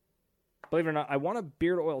 believe it or not, I want a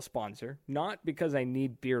beard oil sponsor. Not because I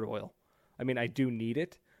need beard oil. I mean, I do need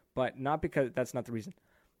it, but not because that's not the reason.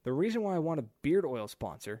 The reason why I want a beard oil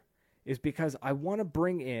sponsor is because I want to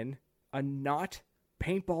bring in a not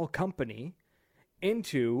paintball company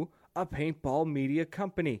into a paintball media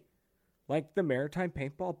company, like the Maritime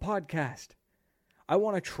Paintball Podcast. I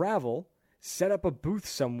want to travel, set up a booth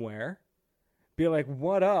somewhere, be like,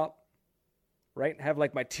 what up, right? Have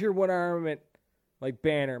like my Tier 1 Armament like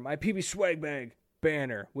banner, my PB Swag Bag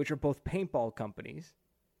banner, which are both paintball companies,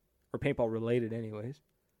 or paintball related anyways.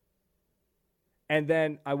 And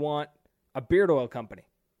then I want a beard oil company,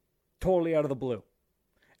 totally out of the blue.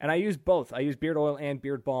 And I use both. I use beard oil and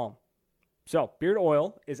beard balm. So beard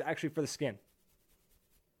oil is actually for the skin,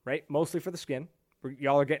 right? Mostly for the skin.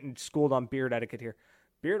 Y'all are getting schooled on beard etiquette here.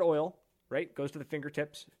 Beard oil, right, goes to the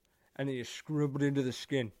fingertips, and then you scrub it into the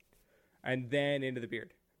skin, and then into the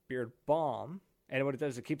beard. Beard balm, and what it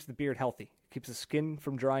does is it keeps the beard healthy. It keeps the skin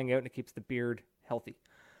from drying out, and it keeps the beard healthy.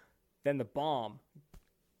 Then the balm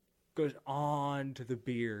goes on to the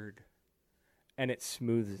beard, and it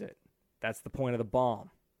smooths it. That's the point of the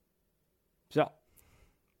balm. So,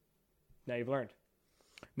 now you've learned.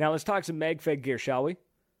 Now let's talk some MagFed gear, shall we?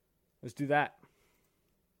 Let's do that.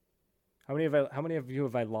 How many of you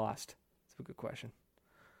have I lost? That's a good question.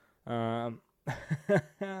 Let's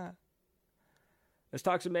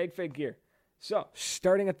talk some MagFed gear. So,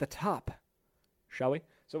 starting at the top, shall we?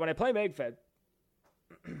 So when I play MagFed,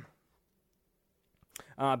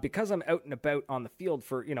 because I'm out and about on the field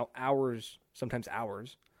for, hours, sometimes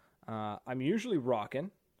hours, I'm usually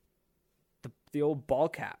rocking the old ball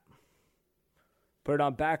cap. Put it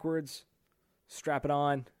on backwards, strap it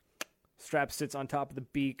on, strap sits on top of the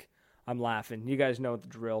beak. I'm laughing. You guys know the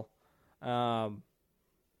drill.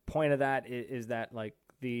 Point of that is that like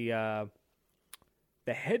the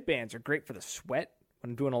headbands are great for the sweat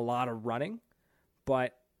when I'm doing a lot of running,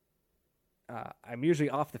 but I'm usually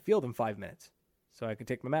off the field in 5 minutes, so I can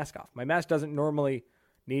take my mask off. My mask doesn't normally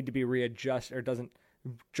need to be readjusted or doesn't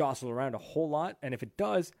jostle around a whole lot, and if it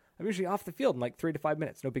does, I'm usually off the field in like 3 to 5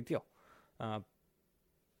 minutes. No big deal.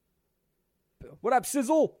 What up,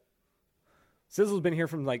 Sizzle? Sizzle's been here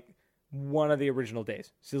from like one of the original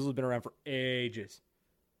days. Sizzle's been around for ages.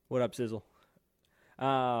 What up, Sizzle?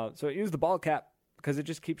 So I use the ball cap because it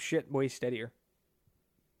just keeps shit way steadier.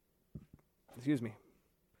 Excuse me.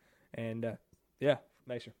 And, yeah,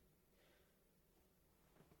 nicer.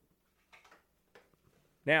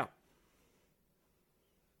 Now,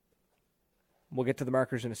 we'll get to the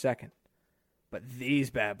markers in a second. But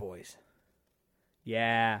these bad boys.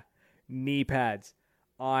 Yeah, knee pads.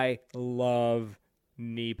 I love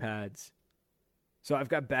knee pads. So I've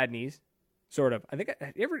got bad knees, sort of. I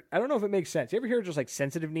don't know if it makes sense. You ever hear just like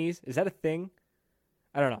sensitive knees? Is that a thing?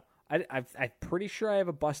 I don't know. I'm pretty sure I have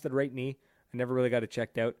a busted right knee. I never really got it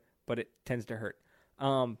checked out, but it tends to hurt.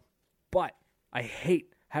 But I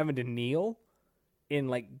hate having to kneel in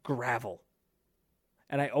like gravel.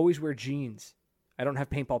 And I always wear jeans. I don't have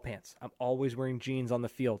paintball pants. I'm always wearing jeans on the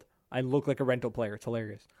field. I look like a rental player. It's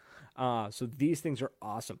hilarious. So these things are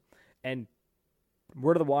awesome. And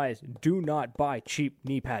word of the wise, do not buy cheap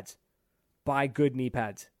knee pads. Buy good knee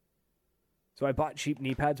pads. So I bought cheap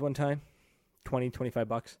knee pads one time,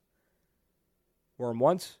 $25. Wore them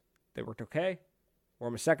once. They worked okay. Wore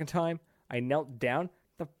them a second time. I knelt down.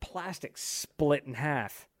 The plastic split in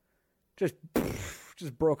half. Just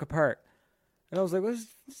broke apart. And I was like, this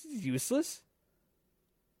is useless.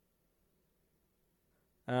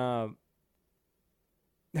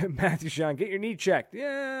 Matthew Sean, get your knee checked.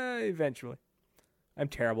 Yeah, eventually. I'm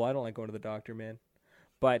terrible. I don't like going to the doctor, man.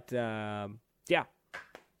 But, yeah.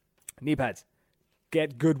 Knee pads.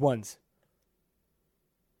 Get good ones.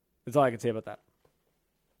 That's all I can say about that.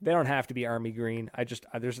 They don't have to be army green.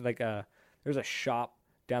 There's a shop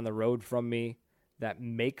down the road from me that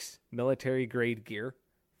makes military grade gear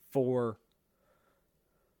for,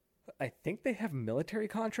 I think they have military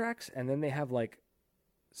contracts, and then they have like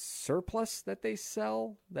surplus that they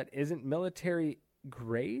sell that isn't military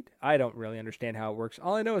grade. I don't really understand how it works.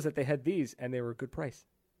 All I know is that they had these and they were a good price.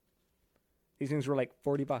 These things were like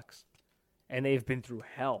 $40 and they've been through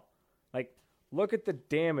hell. Like, look at the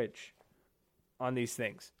damage on these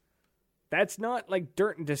things. That's not like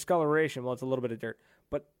dirt and discoloration. Well, it's a little bit of dirt,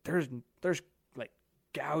 but there's like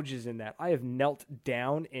gouges in that. I have knelt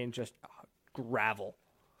down in just gravel,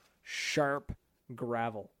 sharp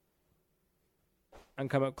gravel, and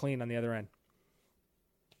come out clean on the other end.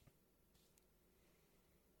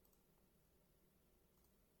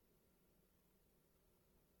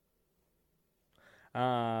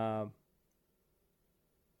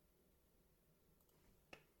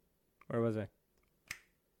 Where was I?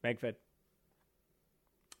 MagFed.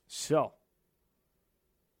 So,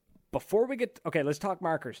 before we get... Okay, let's talk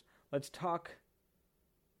markers. Let's talk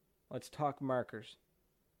markers.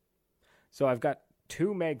 So I've got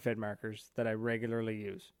 2 MagFed markers that I regularly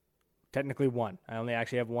use. Technically 1. I only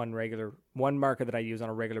actually have one marker that I use on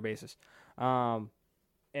a regular basis. And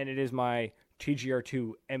it is my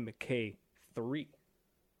TGR2 MK3.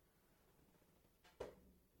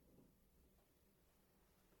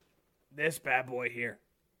 this bad boy here.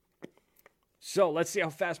 So let's see how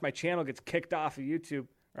fast my channel gets kicked off of YouTube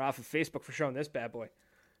or off of Facebook for showing this bad boy.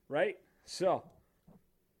 Right? So,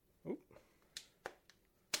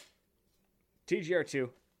 TGR2,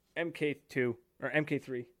 MK2, or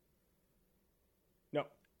MK3. No,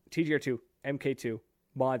 TGR2, MK2,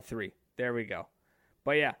 Mod 3. There we go.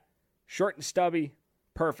 But yeah, short and stubby,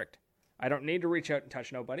 perfect. I don't need to reach out and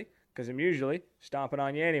touch nobody because I'm usually stomping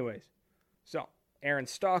on you anyways. So, Aaron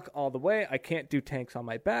stock all the way. I can't do tanks on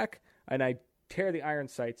my back, and I tear the iron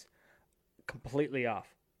sights completely off.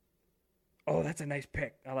 Oh, that's a nice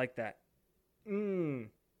pick. I like that. So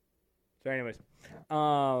anyways,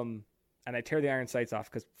 and I tear the iron sights off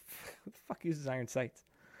because who the fuck uses iron sights?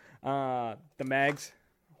 The mags,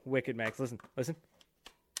 wicked mags. Listen.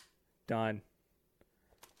 Done.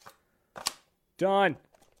 And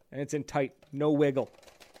it's in tight, no wiggle.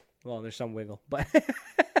 Well, there's some wiggle, but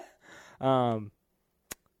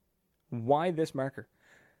why this marker?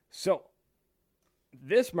 So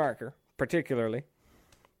this marker, particularly,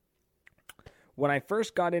 when I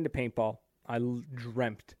first got into paintball, I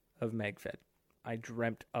dreamt of MagFed. I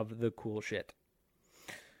dreamt of the cool shit.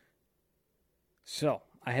 So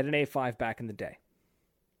I had an A5 back in the day.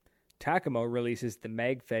 Takamo releases the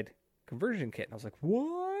MagFed conversion kit, and I was like,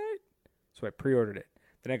 what? So I pre-ordered it.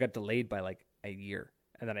 Then I got delayed by like a year,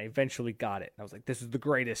 and then I eventually got it. And I was like, this is the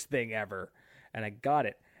greatest thing ever. And I got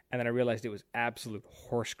it, and then I realized it was absolute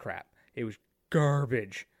horse crap. It was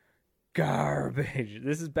garbage.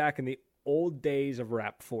 This is back in the old days of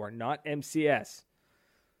Rap 4, not MCS.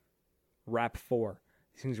 Rap 4.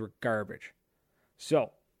 These things were garbage.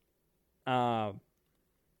 So,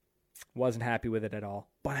 wasn't happy with it at all.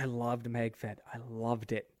 But I loved MagFed. I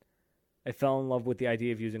loved it. I fell in love with the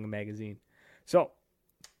idea of using a magazine. So,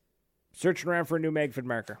 searching around for a new MagFed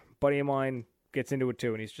marker. Buddy of mine gets into it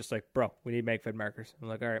too, and he's just like, bro, we need MagFed markers. I'm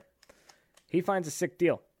like, all right. He finds a sick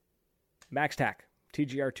deal. MaxTac,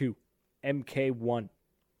 TGR2, MK1.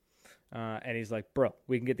 And he's like, bro,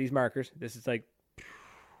 we can get these markers. This is like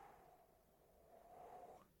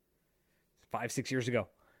 5-6 years ago.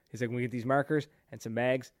 He's like, we get these markers and some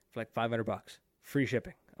mags for like $500. Free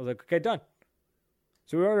shipping. I was like, okay, done.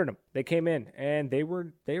 So we ordered them. They came in, and they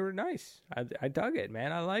were nice. I dug it,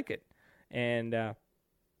 man. I like it. And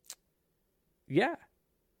yeah,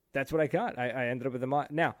 that's what I got. I ended up with them.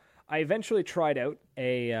 Now, I eventually tried out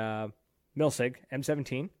a Milsig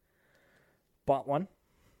M17. Bought one.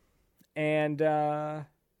 And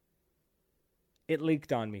it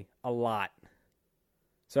leaked on me a lot.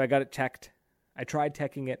 So I got it teched. I tried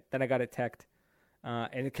teching it. Then I got it teched.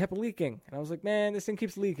 And it kept leaking. And I was like, man, this thing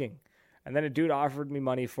keeps leaking. And then a dude offered me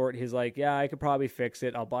money for it. He's like, yeah, I could probably fix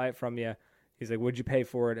it. I'll buy it from you. He's like, what'd you pay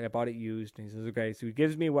for it? I bought it used. And he says, okay. So he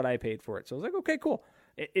gives me what I paid for it. So I was like, okay, cool.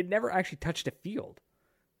 It never actually touched a field.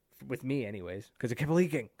 With me anyways. Because it kept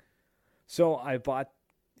leaking. So I bought,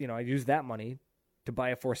 I used that money to buy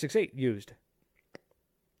a 468 used.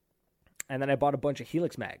 And then I bought a bunch of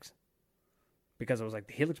Helix mags. Because I was like,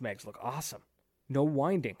 the Helix mags look awesome. No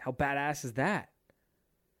winding. How badass is that?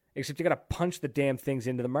 Except you got to punch the damn things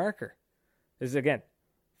into the marker. This is, again,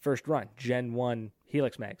 first run, Gen 1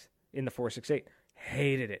 Helix mags in the 468.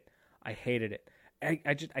 Hated it. I hated it.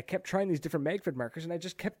 I kept trying these different MagFed markers, and I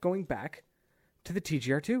just kept going back to the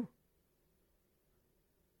TGR2.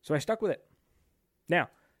 So I stuck with it. Now,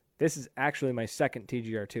 this is actually my second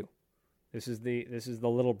TGR2. This is the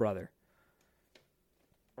little brother.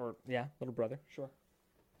 Or, yeah, little brother, sure.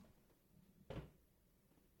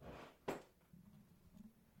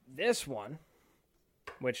 This one,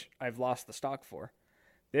 which I've lost the stock for,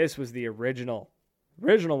 this was the original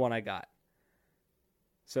one I got.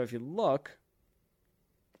 So if you look,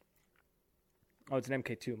 it's an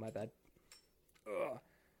MK2, my bad. Ugh.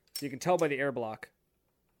 So you can tell by the air block,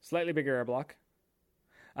 slightly bigger air block.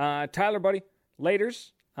 Tyler, buddy,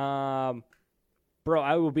 laters. Bro,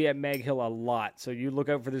 I will be at Mag Hill a lot, so you look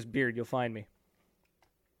out for this beard, you'll find me.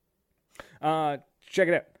 Check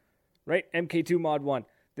it out, right? MK2 Mod 1.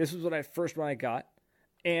 This was first one I got,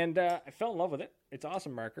 and I fell in love with it. It's an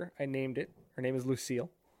awesome marker. I named it. Her name is Lucille,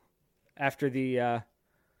 after the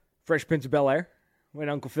Fresh Prince of Bel-Air, when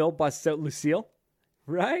Uncle Phil busts out Lucille,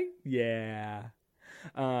 right? Yeah.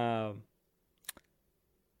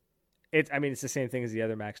 It's the same thing as the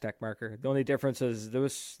other MaxTac marker. The only difference is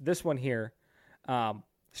this one here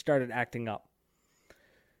started acting up.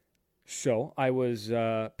 So I was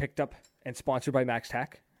picked up and sponsored by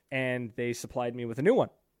MaxTac, and they supplied me with a new one.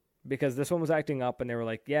 Because this one was acting up, and they were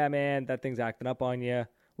like, yeah, man, that thing's acting up on you.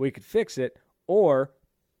 We could fix it. Or,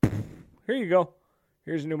 here you go.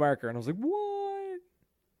 Here's a new marker. And I was like, what?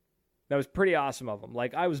 That was pretty awesome of them.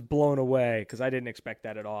 Like, I was blown away because I didn't expect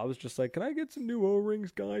that at all. I was just like, can I get some new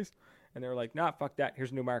O-rings, guys? And they were like, nah, fuck that.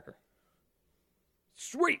 Here's a new marker.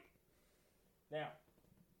 Sweet! Now,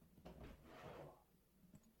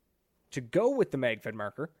 to go with the MagFed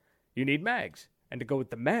marker, you need mags. And to go with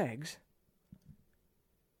the mags,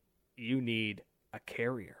 you need a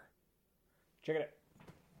carrier. Check it out.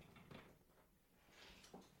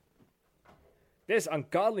 This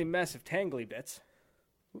ungodly mess of tangly bits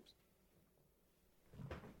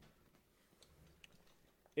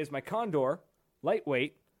is my Condor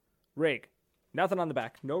lightweight rig. Nothing on the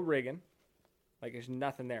back. No rigging. Like, there's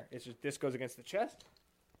nothing there. It's just this goes against the chest.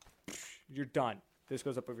 You're done. This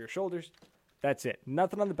goes up over your shoulders. That's it.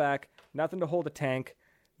 Nothing on the back. Nothing to hold a tank.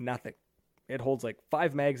 Nothing. It holds like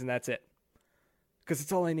 5 mags and that's it. Because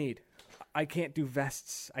it's all I need. I can't do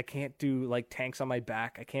vests. I can't do like tanks on my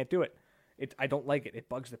back. I can't do it. I don't like it. It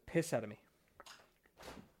bugs the piss out of me.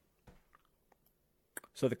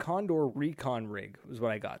 So the Condor Recon rig is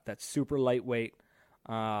what I got. That's super lightweight,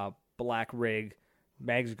 black rig.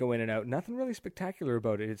 Mags go in and out. Nothing really spectacular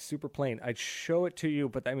about it. It's super plain. I'd show it to you,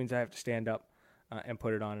 but that means I have to stand up and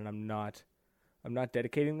put it on, and I'm not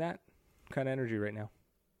dedicating that kind of energy right now.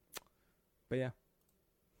 But yeah.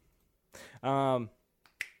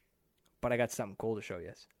 But I got something cool to show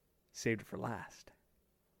you. Saved it for last.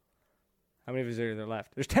 How many of you are there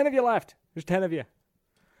left? There's 10 of you left. There's 10 of you.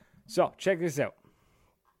 So, check this out.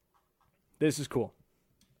 This is cool.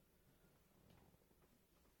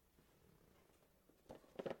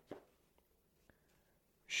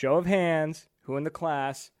 Show of hands. Who in the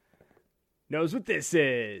class knows what this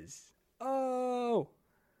is? Oh.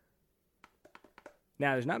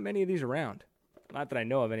 Now, there's not many of these around. Not that I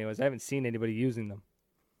know of anyways. I haven't seen anybody using them.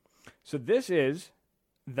 So this is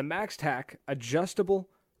the MaxTac adjustable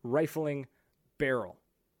rifling barrel.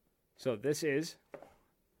 So this is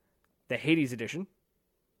the Hades edition.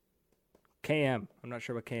 KM. I'm not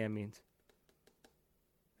sure what KM means.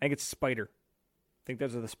 I think it's spider. I think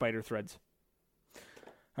those are the spider threads.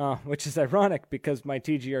 Which is ironic because my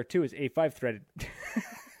TGR2 is A5 threaded.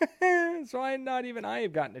 So not even I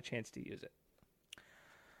have gotten a chance to use it.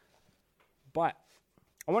 But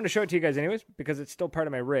I wanted to show it to you guys anyways because it's still part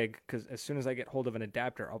of my rig. Because as soon as I get hold of an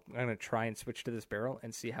adapter, I'm going to try and switch to this barrel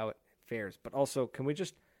and see how it fares. But also, can we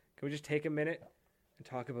just take a minute and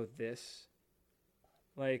talk about this?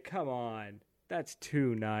 Like, come on. That's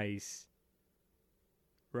too nice.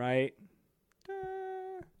 Right?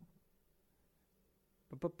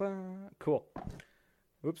 Cool.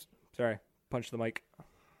 Oops. Sorry. Punched the mic.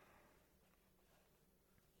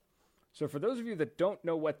 So for those of you that don't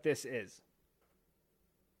know what this is,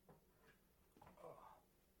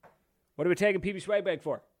 what are we taking PB Swag Bag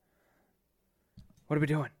for? What are we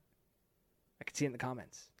doing? I can see it in the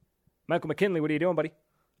comments. Michael McKinley, what are you doing, buddy?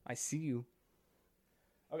 I see you.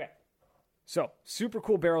 Okay. So, super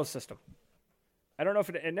cool barrel system. I don't know if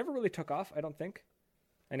it never really took off, I don't think.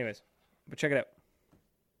 Anyways, but check it out.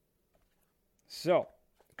 So,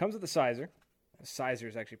 it comes with a sizer. The sizer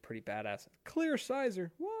is actually pretty badass. Clear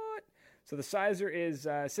sizer. What? So the sizer is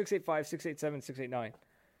 685, 687, 689.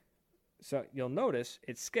 So you'll notice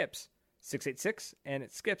it skips 686 and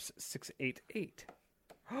it skips 688.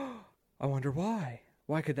 I wonder why.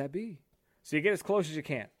 Why could that be? So you get as close as you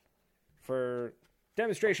can. For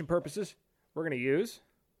demonstration purposes, we're going to use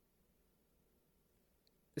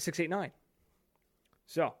the 689.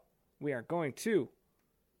 So we are going to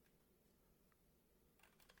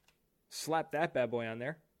slap that bad boy on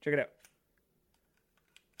there. Check it out.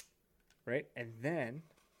 Right? And then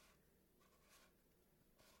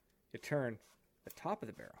you turn the top of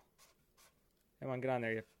the barrel. Come on, get on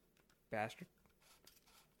there, you bastard.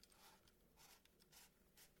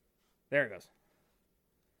 There it goes.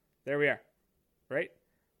 There we are. Right?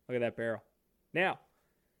 Look at that barrel. Now,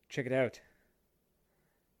 check it out.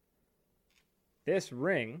 This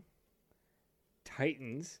ring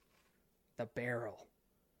tightens the barrel.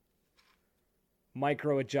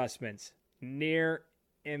 Micro adjustments. Near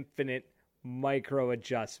infinite micro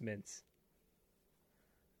adjustments.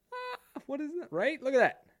 What is that? Right? Look at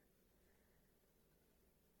that.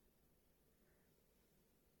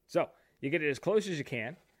 So, you get it as close as you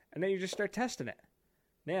can, and then you just start testing it.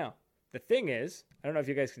 Now, the thing is, I don't know if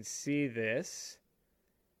you guys can see this.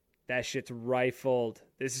 That shit's rifled.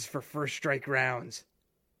 This is for first strike rounds.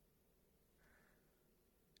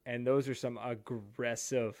 And those are some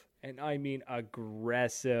aggressive, and I mean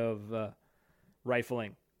aggressive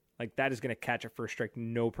rifling. Like, that is going to catch a first strike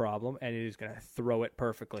no problem, and it is going to throw it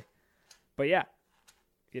perfectly. But yeah,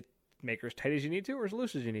 you make her as tight as you need to or as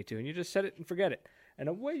loose as you need to, and you just set it and forget it. And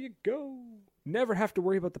away you go. Never have to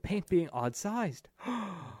worry about the paint being odd-sized.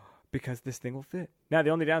 because this thing will fit. Now, the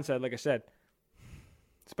only downside, like I said,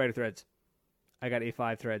 spider threads. I got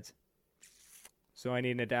A5 threads. So I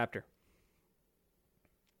need an adapter.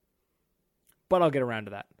 But I'll get around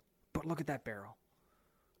to that. But look at that barrel.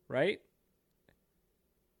 Right?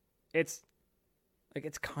 It's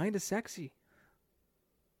kind of sexy.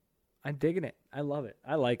 I'm digging it. I love it.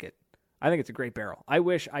 I like it. I think it's a great barrel. I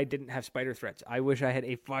wish I didn't have spider threads. I wish I had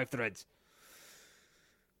A5 threads.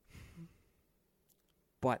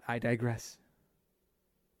 But I digress.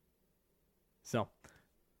 So,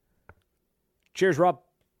 cheers, Rob.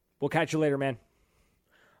 We'll catch you later, man.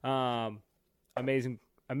 Amazing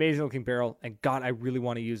looking barrel, and God, I really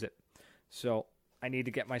want to use it. So I need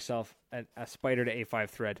to get myself a spider to A5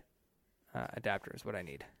 thread adapter is what I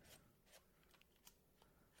need.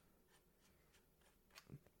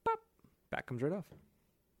 Pop. Back comes right off.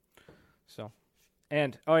 So,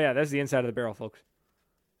 and oh yeah, that's the inside of the barrel, folks.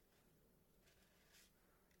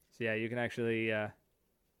 So yeah, you can actually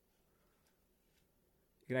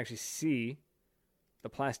see the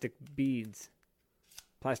plastic beads,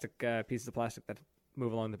 pieces of plastic that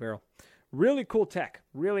move along the barrel. Really cool tech.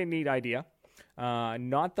 Really neat idea.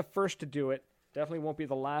 Not the first to do it. Definitely won't be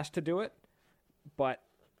the last to do it. But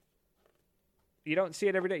you don't see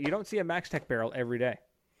it every day. You don't see a MaxTech barrel every day.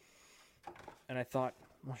 And I thought,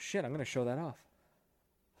 well, shit, I'm going to show that off.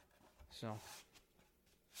 So,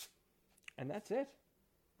 and that's it.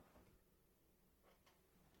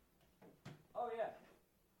 Oh, yeah.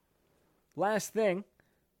 Last thing,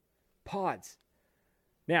 pods.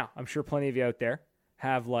 Now, I'm sure plenty of you out there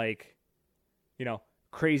have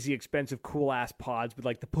crazy expensive cool ass pods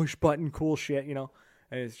with the push button cool shit, and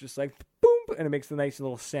it's just like boom, and it makes the nice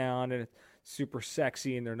little sound, and it's super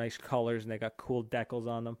sexy, and they're nice colors, and they got cool decals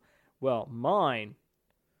on them. Well, mine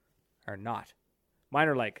are not. Mine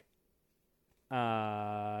are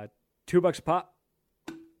 $2 a pop,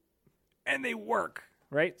 and they work,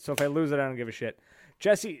 right? So if I lose it, I don't give a shit.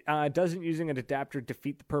 Jesse, doesn't using an adapter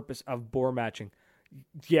defeat the purpose of bore matching?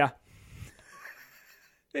 Yeah,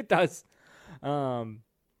 it does. Well,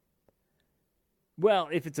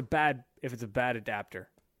 if it's a bad adapter,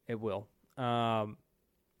 it will.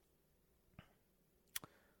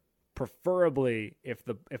 Preferably,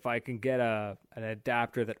 if I can get an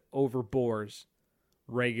adapter that overbores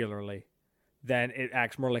regularly, then it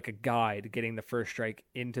acts more like a guide, getting the first strike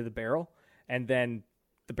into the barrel, and then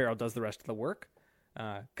the barrel does the rest of the work.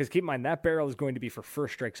 Because keep in mind, that barrel is going to be for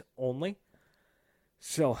first strikes only.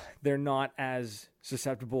 So they're not as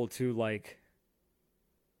susceptible to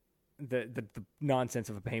the nonsense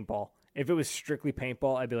of a paintball. If it was strictly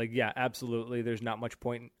paintball, I'd be like, yeah, absolutely. There's not much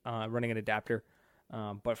point running an adapter.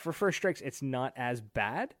 But for first strikes, it's not as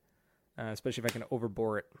bad, especially if I can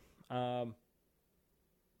overbore it.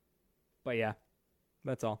 But yeah,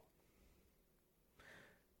 that's all.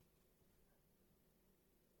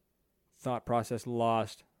 Thought process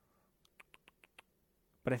lost.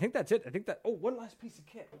 But I think that's it. One last piece of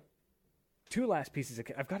kit. 2 last pieces of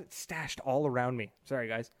kit. I've got it stashed all around me. Sorry,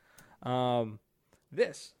 guys.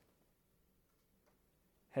 This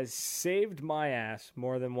has saved my ass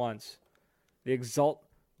more than once. The Exalt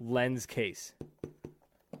lens case.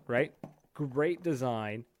 Right? Great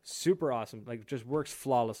design. Super awesome. Just works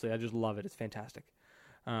flawlessly. I just love it. It's fantastic.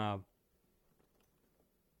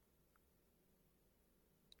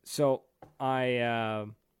 So I...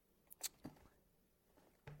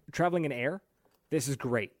 traveling in air, this is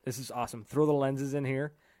great. This is awesome. Throw the lenses in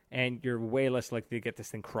here, and you're way less likely to get this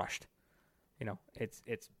thing crushed.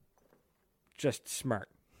 It's just smart.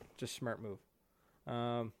 Just smart move.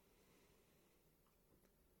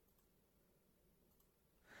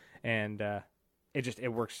 And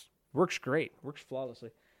it works great. Works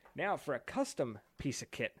flawlessly. Now for a custom piece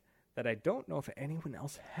of kit that I don't know if anyone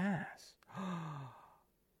else has.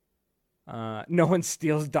 No one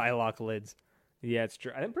steals Dialock lids. Yeah, it's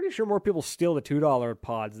true. I'm pretty sure more people steal the $2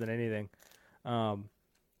 pods than anything.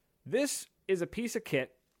 This is a piece of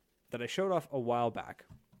kit that I showed off a while back.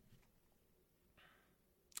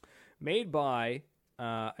 Made by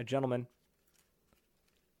a gentleman.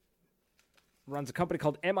 Runs a company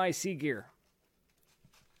called MIC Gear.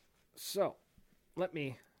 So, let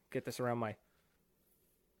me get this around my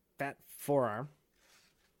fat forearm.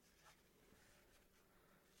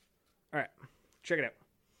 All right, check it out.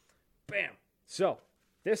 Bam. So,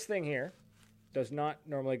 this thing here does not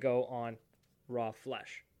normally go on raw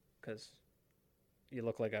flesh because you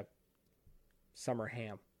look like a summer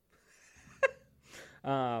ham.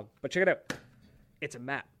 But check it out. It's a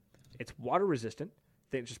mat. It's water resistant.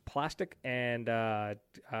 It's just plastic and I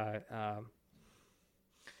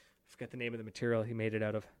forget the name of the material he made it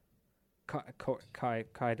out of.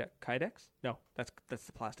 Kydex? No, that's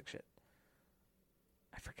the plastic shit.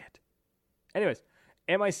 I forget. Anyways,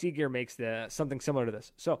 MIC Gear makes something similar to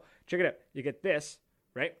this. So check it out. You get this,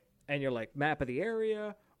 right? And you're like map of the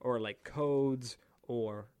area or like codes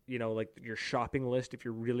or, like your shopping list if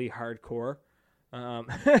you're really hardcore. Or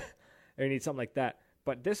you need something like that.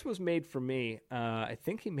 But this was made for me. I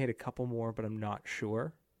think he made a couple more, but I'm not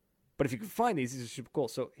sure. But if you can find these are super cool.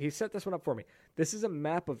 So he set this one up for me. This is a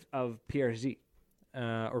map of PRZ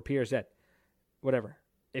or PRZ, whatever.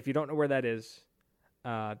 If you don't know where that is,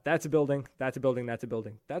 that's a building, that's a building, that's a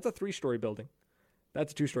building. That's a 3-story building.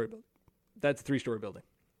 That's a 2-story building. That's a 3-story building.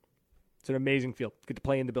 It's an amazing field. Get to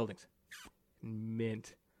play in the buildings.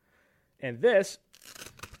 Mint. And this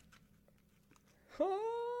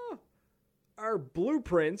are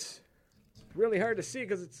blueprints. Really hard to see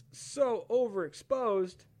because it's so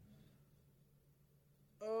overexposed.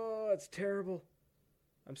 Oh, it's terrible.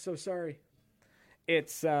 I'm so sorry.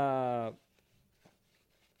 It's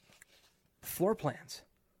floor plans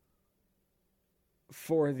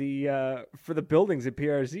for the buildings at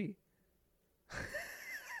PRZ.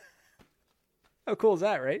 How cool is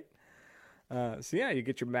that, right? So yeah, you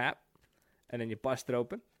get your map, and then you bust it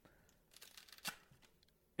open,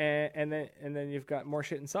 and then you've got more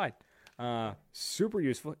shit inside. Super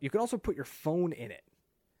useful. You can also put your phone in it,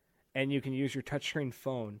 and you can use your touchscreen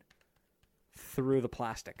phone through the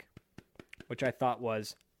plastic, which I thought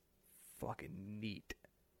was fucking neat.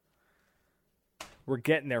 We're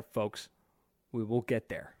getting there, folks. We will get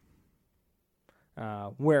there.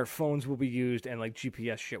 Where phones will be used and like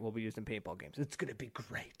GPS shit will be used in paintball games. It's going to be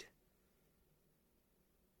great.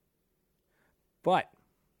 But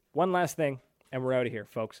one last thing, and we're out of here,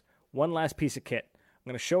 folks. One last piece of kit. I'm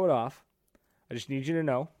going to show it off. I just need you to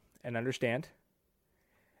know and understand.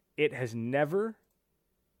 It has never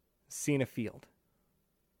seen a field.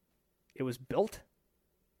 It was built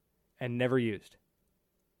and never used.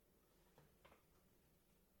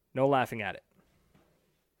 No laughing at it.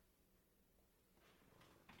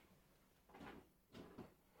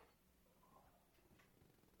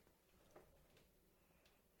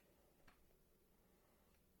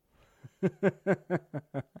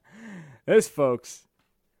 This, folks,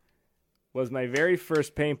 was my very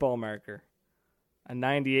first paintball marker, a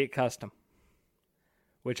 98 custom,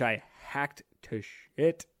 which I hacked to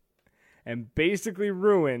shit and basically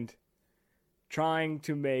ruined trying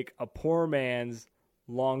to make a poor man's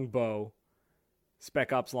longbow,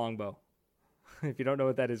 Spec Ops longbow. If you don't know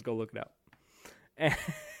what that is, go look it up. And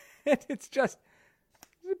it's just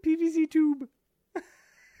a PVC tube.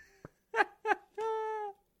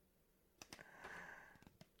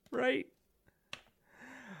 Right?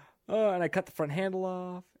 Oh, and I cut the front handle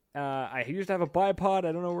off. I used to have a bipod.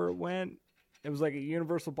 I don't know where it went. It was like a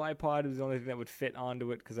universal bipod. It was the only thing that would fit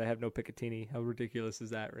onto it because I have no Picatinny. How ridiculous is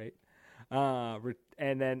that, right?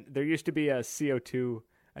 And then there used to be a CO2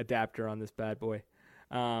 adapter on this bad boy.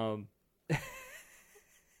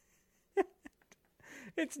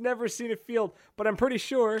 It's never seen a field, but I'm pretty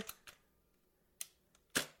sure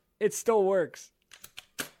it still works.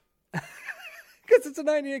 Because it's a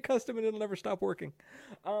 98 custom and it'll never stop working.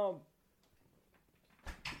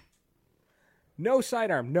 No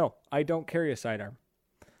sidearm. No, I don't carry a sidearm.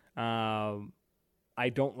 I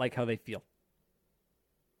don't like how they feel.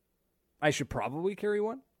 I should probably carry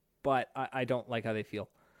one, but I don't like how they feel.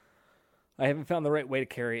 I haven't found the right way to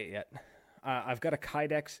carry it yet. I've got a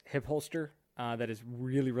Kydex hip holster that is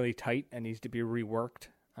really, really tight and needs to be reworked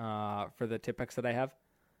for the Tipex that I have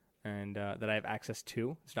and that I have access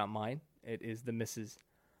to. It's not mine. It is the missus.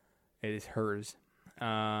 It is hers.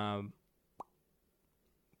 But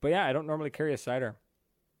yeah, I don't normally carry a sidearm.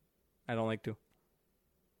 I don't like to.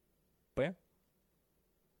 But yeah.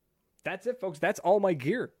 That's it, folks. That's all my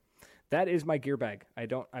gear. That is my gear bag.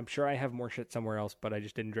 I'm sure I have more shit somewhere else, but I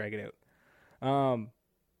just didn't drag it out.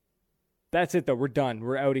 That's it, though. We're done.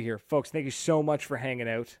 We're out of here. Folks, thank you so much for hanging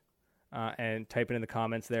out and typing in the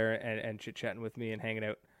comments there and chit-chatting with me and hanging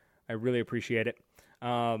out. I really appreciate it.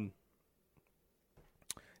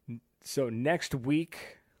 So next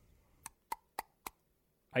week,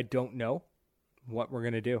 I don't know what we're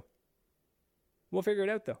going to do. We'll figure it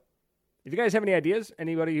out, though. If you guys have any ideas,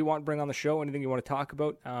 anybody you want to bring on the show, anything you want to talk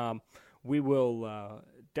about, we will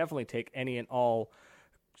definitely take any and all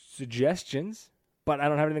suggestions. But I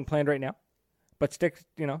don't have anything planned right now. But stay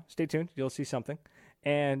tuned. You'll see something.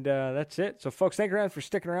 And that's it. So, folks, thank you for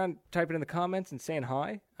sticking around, typing in the comments, and saying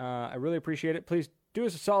hi. I really appreciate it. Please do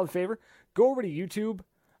us a solid favor. Go over to YouTube.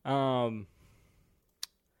 I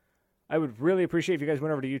would really appreciate if you guys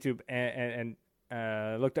went over to YouTube and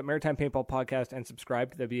looked up Maritime Paintball Podcast and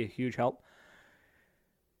subscribed. That'd be a huge help.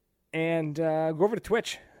 And go over to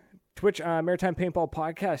Twitch. Maritime Paintball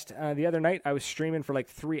Podcast. The other night, I was streaming for like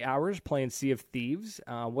 3 hours playing Sea of Thieves.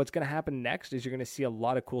 What's going to happen next is you're going to see a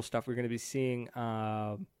lot of cool stuff. We're going to be seeing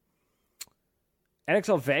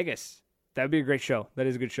NXL Vegas. That would be a great show. That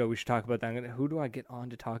is a good show. We should talk about that. Who do I get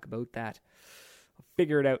on to talk about that? I'll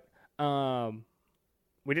figure it out.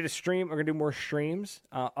 We did a stream. We're going to do more streams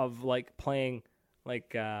of like playing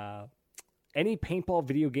like any paintball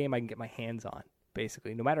video game I can get my hands on,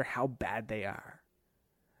 basically, no matter how bad they are.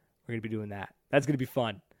 We're going to be doing that. That's going to be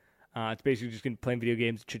fun. It's basically just going to be playing video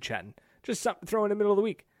games, chit-chatting. Just something to throw in the middle of the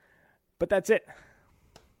week. But that's it.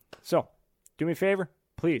 So, do me a favor.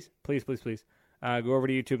 Please. Go over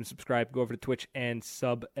to YouTube and subscribe. Go over to Twitch and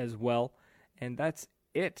sub as well. And that's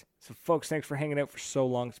it. So, folks, thanks for hanging out for so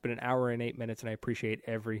long. It's been an hour and 8 minutes, and I appreciate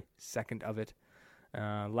every second of it.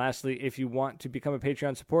 Lastly, if you want to become a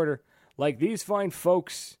Patreon supporter, like these fine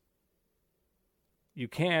folks, you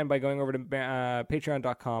can by going over to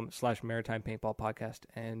patreon.com/Maritime Paintball Podcast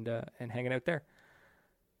and hanging out there.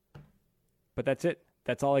 But that's it.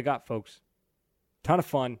 That's all I got, folks. Ton of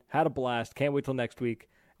fun. Had a blast. Can't wait till next week.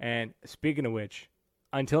 And speaking of which,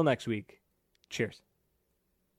 until next week, cheers.